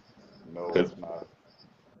something No, because it's not.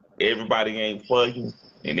 everybody ain't for you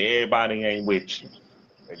and everybody ain't with you.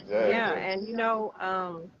 Yeah, Exactly. and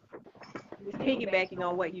just piggybacking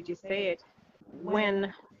on what you just said,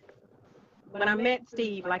 when when I met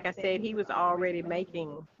Steve, like I said, he was already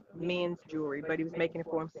making men's jewelry, but he was making it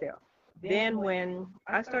for himself. Then when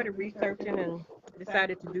I started researching and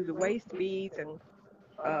decided to do the waist beads and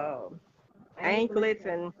uh, anklets,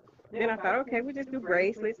 and then I thought, okay, we just do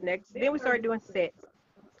bracelets next. Then we started doing sets.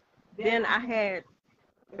 Then I had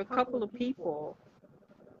a couple of people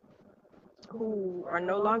who are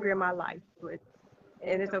no longer in my life, but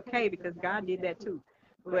and it's okay because God did that too.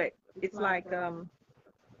 But it's like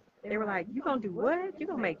they were like, "You gonna do what? You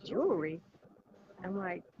gonna make jewelry?" I'm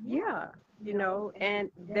like, "Yeah, And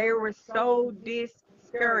they were so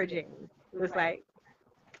discouraging. It was like,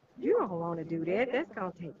 "You don't want to do that. That's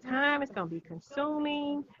gonna take time. It's gonna be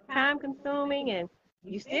time consuming, and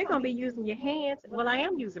you still gonna be using your hands." Well, I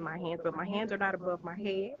am using my hands, but my hands are not above my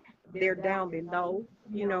head. They're down below,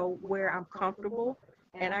 where I'm comfortable,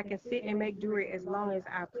 and I can sit and make jewelry as long as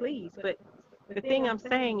I please. But the thing I'm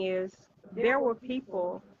saying is, there were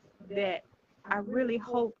people that I really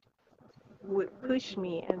hoped would push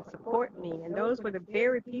me and support me, and those were the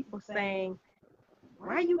very people saying,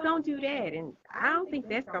 "Why you gonna do that?" And I don't think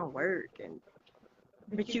that's gonna work.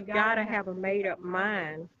 But you gotta have a made up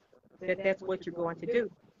mind that that's what you're going to do.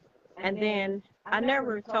 And then I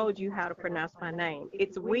never told you how to pronounce my name.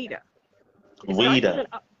 It's Oeida. It starts with Rita. an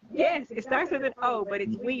O. Yes, it starts with an O, but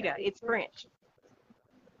it's Oeida. It's French.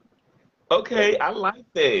 Okay, I like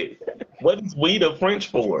that. What is Rita French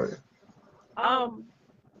for? Um,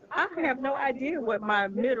 I have no idea what my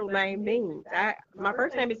middle name means. My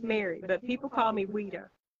first name is Mary, but people call me Ouida.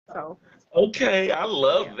 So Okay, I yeah,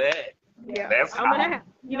 love that. yeah. That's I'm gonna hot. have.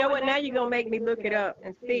 You know what? Now you're gonna make me look it up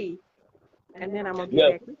and see, and then I'm gonna get Yeah,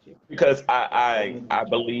 back with you. because I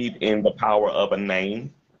believe in the power of a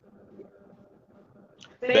name.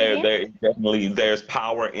 Say it There again. there definitely there's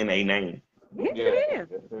power in a name. Yes, Yes, it is.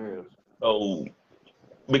 yes, there is. So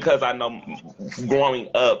because I know growing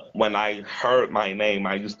up when I heard my name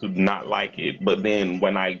I used to not like it, but then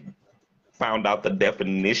when I found out the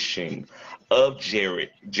definition of Jared,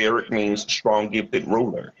 Jared means strong gifted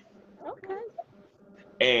ruler. Okay.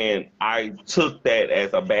 And I took that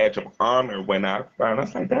as a badge of honor when I found I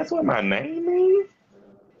was like, that's what my name means.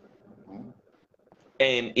 Mhm.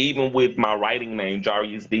 And even with my writing name,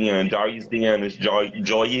 Jarius Dion is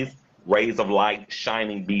joyous, rays of light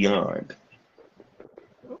shining beyond.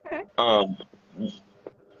 Okay. Um,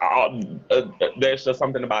 there's just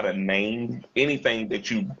something about a name, anything that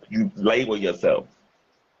you label yourself,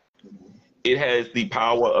 it has the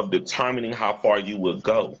power of determining how far you will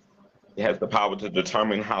go. It has the power to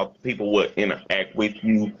determine how people will interact with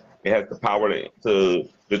you. It has the power to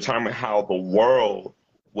determine how the world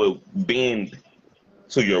will bend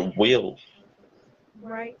to your will.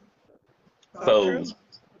 Right. So So true.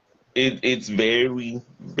 it's very,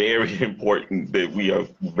 very important that we are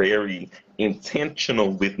very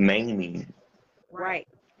intentional with naming. Right.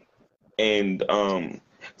 And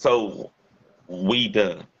so we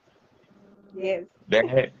the Yes.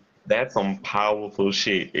 that that's some powerful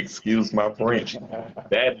shit. Excuse my French.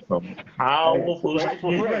 That's some Hey, powerful French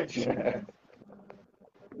for shit. French.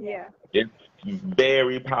 Yeah. It's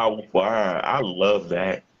very powerful. I love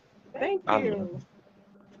that. Thank I love you. it.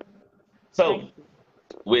 Thank So, you.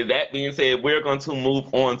 with that being said, we're going to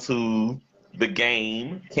move on to the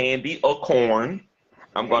game, candy or corn.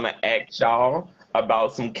 I'm going Okay. to ask y'all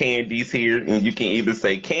about some candies here, and you can either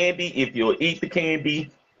say candy if you'll eat the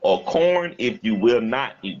candy, or corn if you will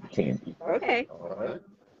not eat the candy. Okay. All right.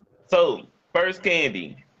 So, first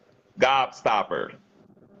candy, gobstopper.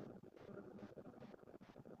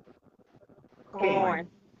 Corn.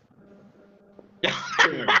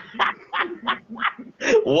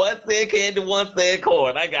 One cent candy, 1 cent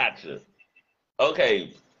corn. I got you.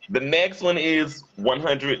 Okay. The next one is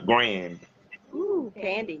 100 grand. Ooh,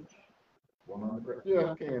 candy. 100.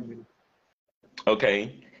 Yeah, candy.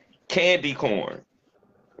 Okay. Candy corn.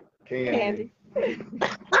 Candy. Candy.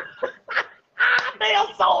 They are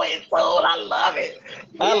so into it. I love it.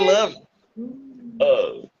 I Candy. love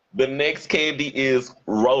it. The next candy is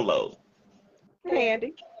Rolo.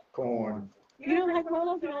 Candy. Corn. You don't like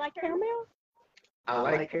Rolos? You don't like caramel? I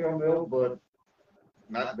like caramel, but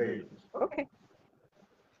not berries. Okay.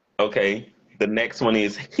 Okay. The next one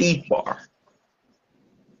is Heath Bar.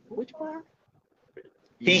 Which bar?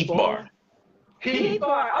 Heath Bar. Tea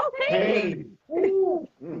bar. Oh, candy. Candy. Ooh.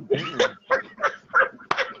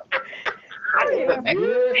 Yeah,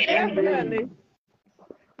 Yes, definitely. indeed.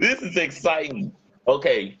 This is exciting.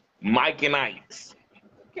 Okay. Mike and Ike's.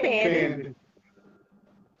 Candy. Candy.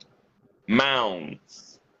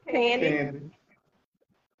 Mounds. Candy. Candy.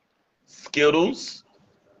 Skittles.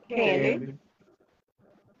 Candy. Candy.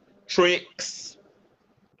 Tricks.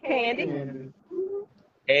 Candy. Candy.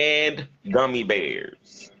 And gummy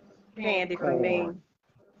bears. Candy for me. Corn.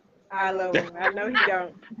 I love him. I know he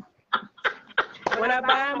don't. When I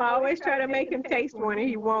buy him, I always try to make him taste one, and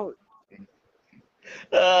he won't.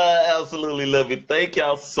 Absolutely love it. Thank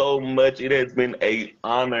y'all so much. It has been a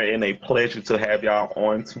honor and a pleasure to have y'all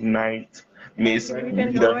on tonight, Miss Thank We've you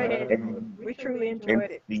enjoyed for it. having us. We truly and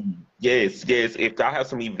enjoyed it. yes, yes. If y'all have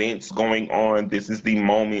some events going on, this is the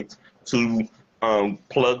moment to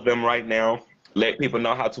plug them right now. Let people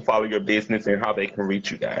know how to follow your business and how they can reach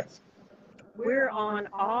you guys. We're on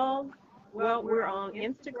we're on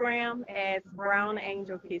Instagram as Brown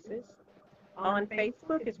Angel Kisses. On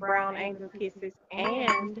Facebook, it's Brown Angel Kisses,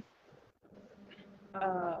 and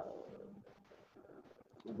uh,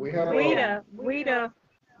 We have Oeida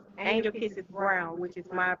Angel Kisses Brown, which is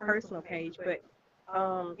my personal page. But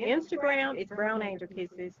Instagram, it's Brown Angel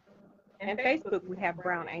Kisses, and Facebook, we have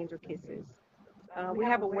Brown Angel Kisses. We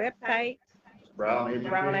have a website, Brown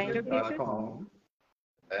Angel Kisses. brownagelkisses.com,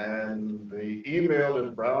 and the email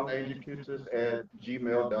is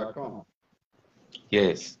brownagelkisses@gmail.com.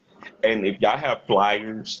 Yes. And if y'all have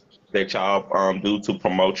flyers that y'all do to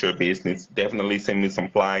promote your business, definitely send me some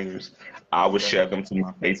flyers. I will share them to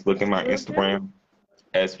my Facebook and my Will do. Instagram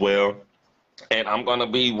as well. And I'm gonna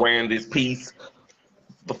be wearing this piece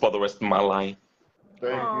for the rest of my life.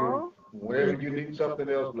 Thank Aw. you. Whenever you need something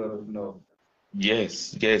else, let us know.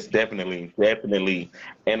 Yes, yes, definitely, definitely.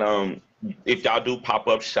 And if y'all do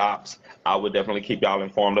pop-up shops, I would definitely keep y'all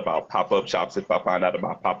informed about pop-up shops if I find out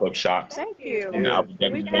about pop-up shops. Thank you. And I Yes. would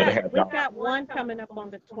definitely love to have We've y'all. got one coming up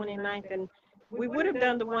on the 29th, and we would have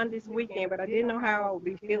done the one this weekend, but I didn't know how I would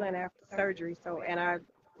be feeling after surgery. So, and I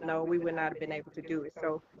know we would not have been able to do it.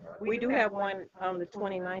 So, we do have one on the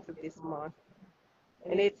 29th of this month,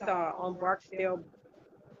 and it's on Barksdale.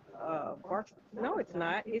 No, it's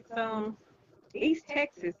not. It's East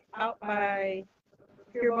Texas, out by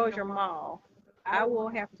Pure Bossier Mall. I will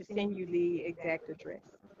have to send you the exact address.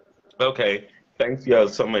 Okay, thanks y'all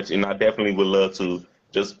so much, and I definitely would love to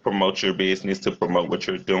just promote your business, to promote what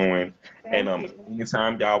you're doing. And Thank you.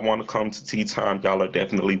 anytime y'all want to come to Tea Time, y'all are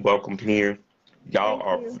definitely welcome here. Y'all Thank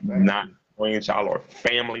are you. Thank not you. friends, y'all are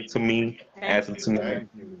family to me Thank as of you. tonight. Thank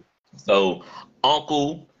you. So,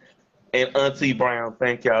 Uncle and Auntie Brown,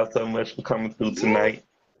 thank y'all so much for coming through Yes. tonight.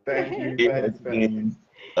 Thank you. It Thank has you. Thank you. been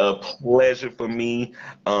a pleasure for me.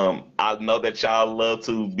 I know that y'all love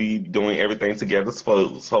to be doing everything together.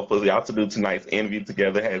 So for y'all to do tonight's interview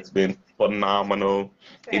together has been phenomenal.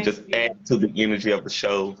 It Thank just you. adds to the energy of the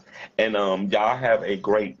show. And y'all have a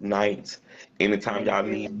great night. Anytime Thank y'all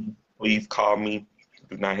you. need me, please call me.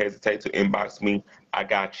 Do not hesitate to inbox me. I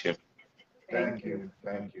got you. Thank Thank you. you.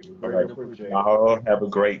 Thank you. We All right. greatly appreciate it. Y'all have a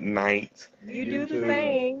great night You You do the too.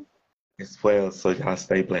 same. as well. So y'all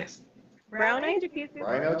stay blessed. Brown Angel Kisses.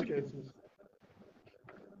 Brian Elder Kisses.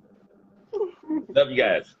 Love you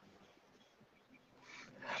guys.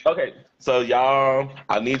 Okay, so y'all,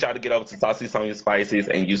 I need y'all to get over to Saucy Sonia Spices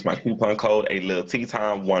and use my coupon code A Little Tea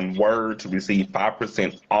Time, one word, to receive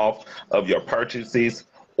 5% off of your purchases,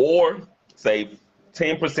 or save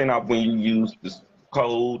 10% off when you use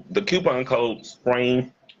the coupon code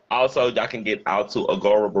SPRING. Also, y'all can get out to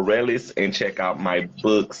Agora Borealis and check out my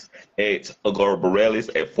books at Agora Borealis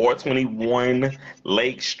at 421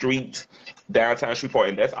 Lake Street, downtown Shreveport,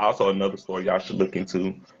 and that's also another store y'all should look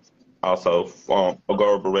into. Also,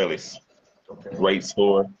 Agora Borealis, Okay. great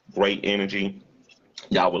store, great energy.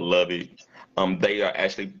 Y'all would love it. They are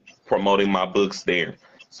actually promoting my books there,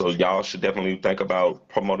 so y'all should definitely think about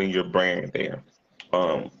promoting your brand there.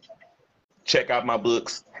 Um, check out my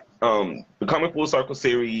books. the Coming Full Circle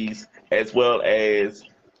series, as well as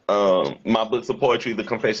my books of poetry, The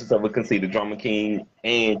Confessions of a Conceited Drama King,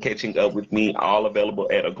 and Catching Up with Me, all available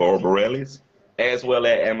at Agora Borealis, as well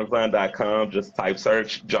at Amazon.com. Just type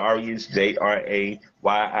search Jarius, Jrayis,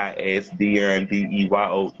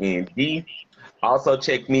 Deyon. Also,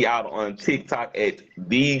 check me out on TikTok at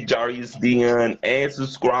the Jarius Dion, and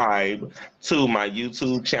subscribe to my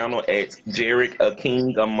YouTube channel at Jarek, a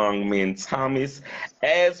King Among Men Thomas,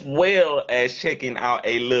 as well as checking out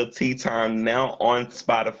A Little Tea Time now on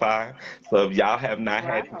Spotify. So if y'all have not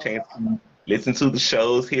had a Wow. chance to listen to the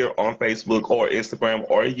shows here on Facebook or Instagram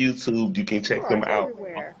or YouTube, you can You check are them out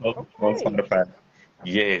everywhere. also on Okay. Spotify.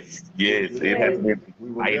 Yes, yes, it has Yes. been We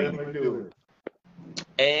will exciting. definitely do it.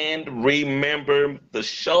 And remember the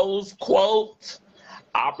show's quote: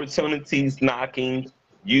 opportunities knocking,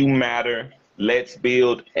 you matter. Let's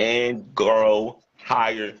build and grow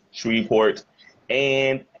higher Shreveport.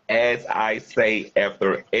 And as I say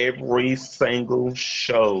after every single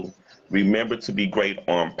show, remember to be great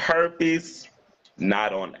on purpose,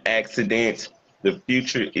 not on accident. The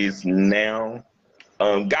future is now.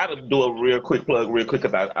 Gotta do a real quick plug, real quick,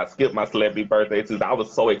 because I skipped my celebrity birthday since I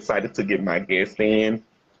was so excited to get my guest in.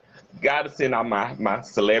 Gotta send out my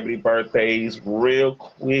celebrity birthdays real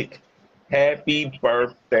quick. Happy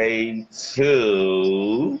birthday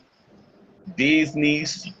to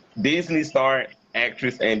Disney's Disney star,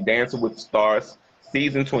 actress, and Dancer with the Stars,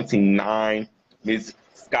 season 29, Miss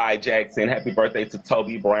Sky Jackson. Happy birthday to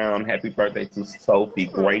Toby Brown. Happy birthday to Sophie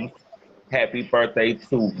Hmm. Grace. Happy birthday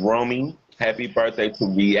to Romy. Happy birthday to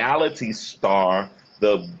reality star,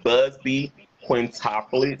 the Busby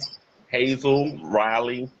quintuplets, Hazel,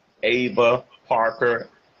 Riley, Ava, Parker,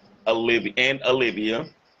 Olivia.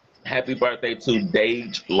 Happy birthday to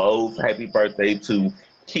Dage Lowe. Happy birthday to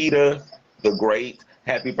Keita the Great.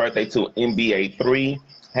 Happy birthday to NBA 3.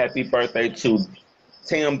 Happy birthday to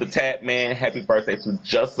Tim the Tap Man. Happy birthday to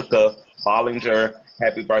Jessica Bollinger.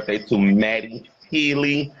 Happy birthday to Maddie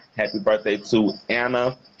Healy. Happy birthday to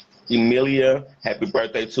Anna Emilia. Happy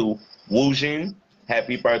birthday to Wujin.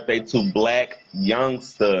 Happy birthday to Black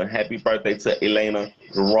Youngster. Happy birthday to Elena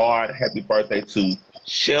Gerard. Happy birthday to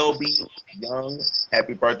Shelby Young.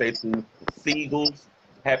 Happy birthday to Seagulls.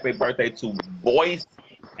 Happy birthday to voice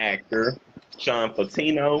actor Sean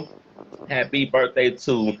Fatino. Happy birthday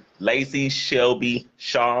to Lacey Shelby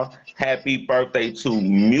Shaw. Happy birthday to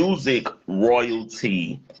music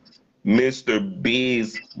royalty Mr.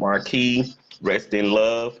 Biz Marquis, rest in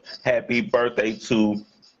love. Happy birthday to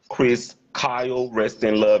Chris Kyle, rest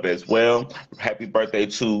in love as well. Happy birthday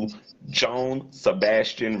to Joan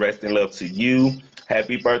Sebastian, rest in love to you.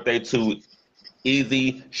 Happy birthday to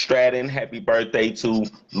Easy Stratton. Happy birthday to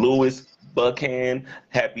Louis Buchan.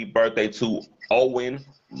 Happy birthday to Owen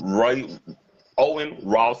Roy, Owen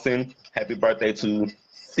Rawson. Happy birthday to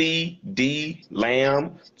C.D.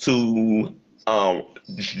 Lamb, to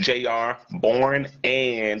J.R. Bourne,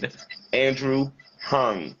 and Andrew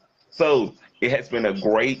Hung. So it has been a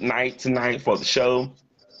great night tonight for the show.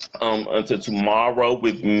 Until tomorrow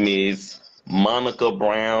with Miss Monica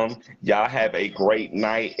Brown. Y'all have a great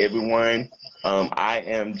night, everyone. I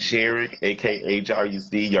am Jarek, aka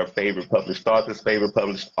JRUC, your favorite published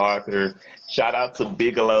author. Shout out to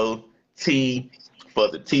Bigelow Tea for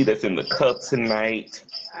the tea that's in the cup tonight.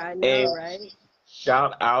 I know, And right?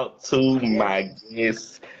 shout out to Yes. my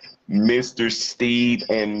guests, Mr. Steve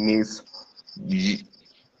and Miss Wida.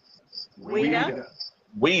 Weeda.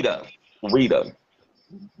 Rita. Rita.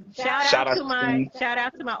 Shout Shout out out to to my Steve. shout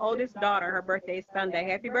out to my oldest daughter. Her birthday is Sunday.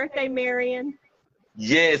 Happy birthday, Marion.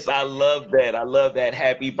 Yes, I love that. I love that.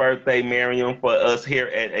 Happy birthday, Miriam, for us here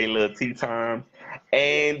at A Little Tea Time. Yes.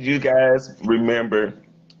 And you guys remember,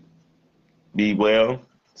 be well,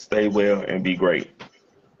 stay well, and be great.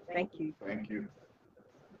 Thank you. Thank you.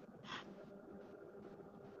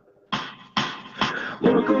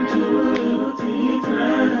 Welcome to a little tea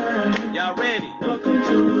time. Y'all ready? Welcome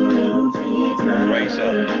to a little tea time. Great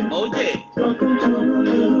show. Oh yeah. Welcome to a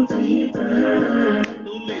little tea time.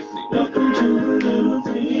 Who listen? Welcome to a little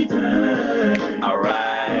tea time. All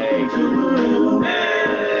right. Welcome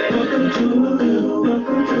to a little, welcome to a little,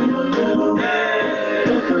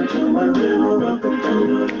 welcome to a little, welcome to a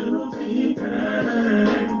little tea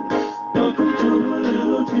time. Welcome to a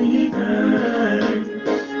little tea time.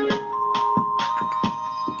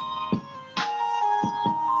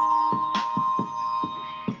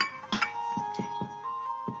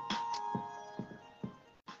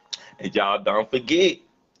 And y'all don't forget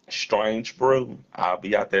Strange Brew. I'll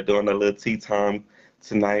be out there doing a little tea time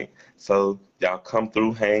tonight. So y'all come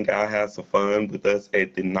through, hang out, have some fun with us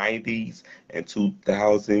at the 90s and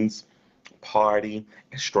 2000s party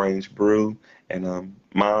and strange brew. And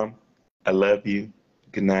Mom, I love you.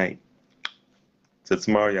 Good night. Till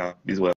tomorrow, y'all. Be well.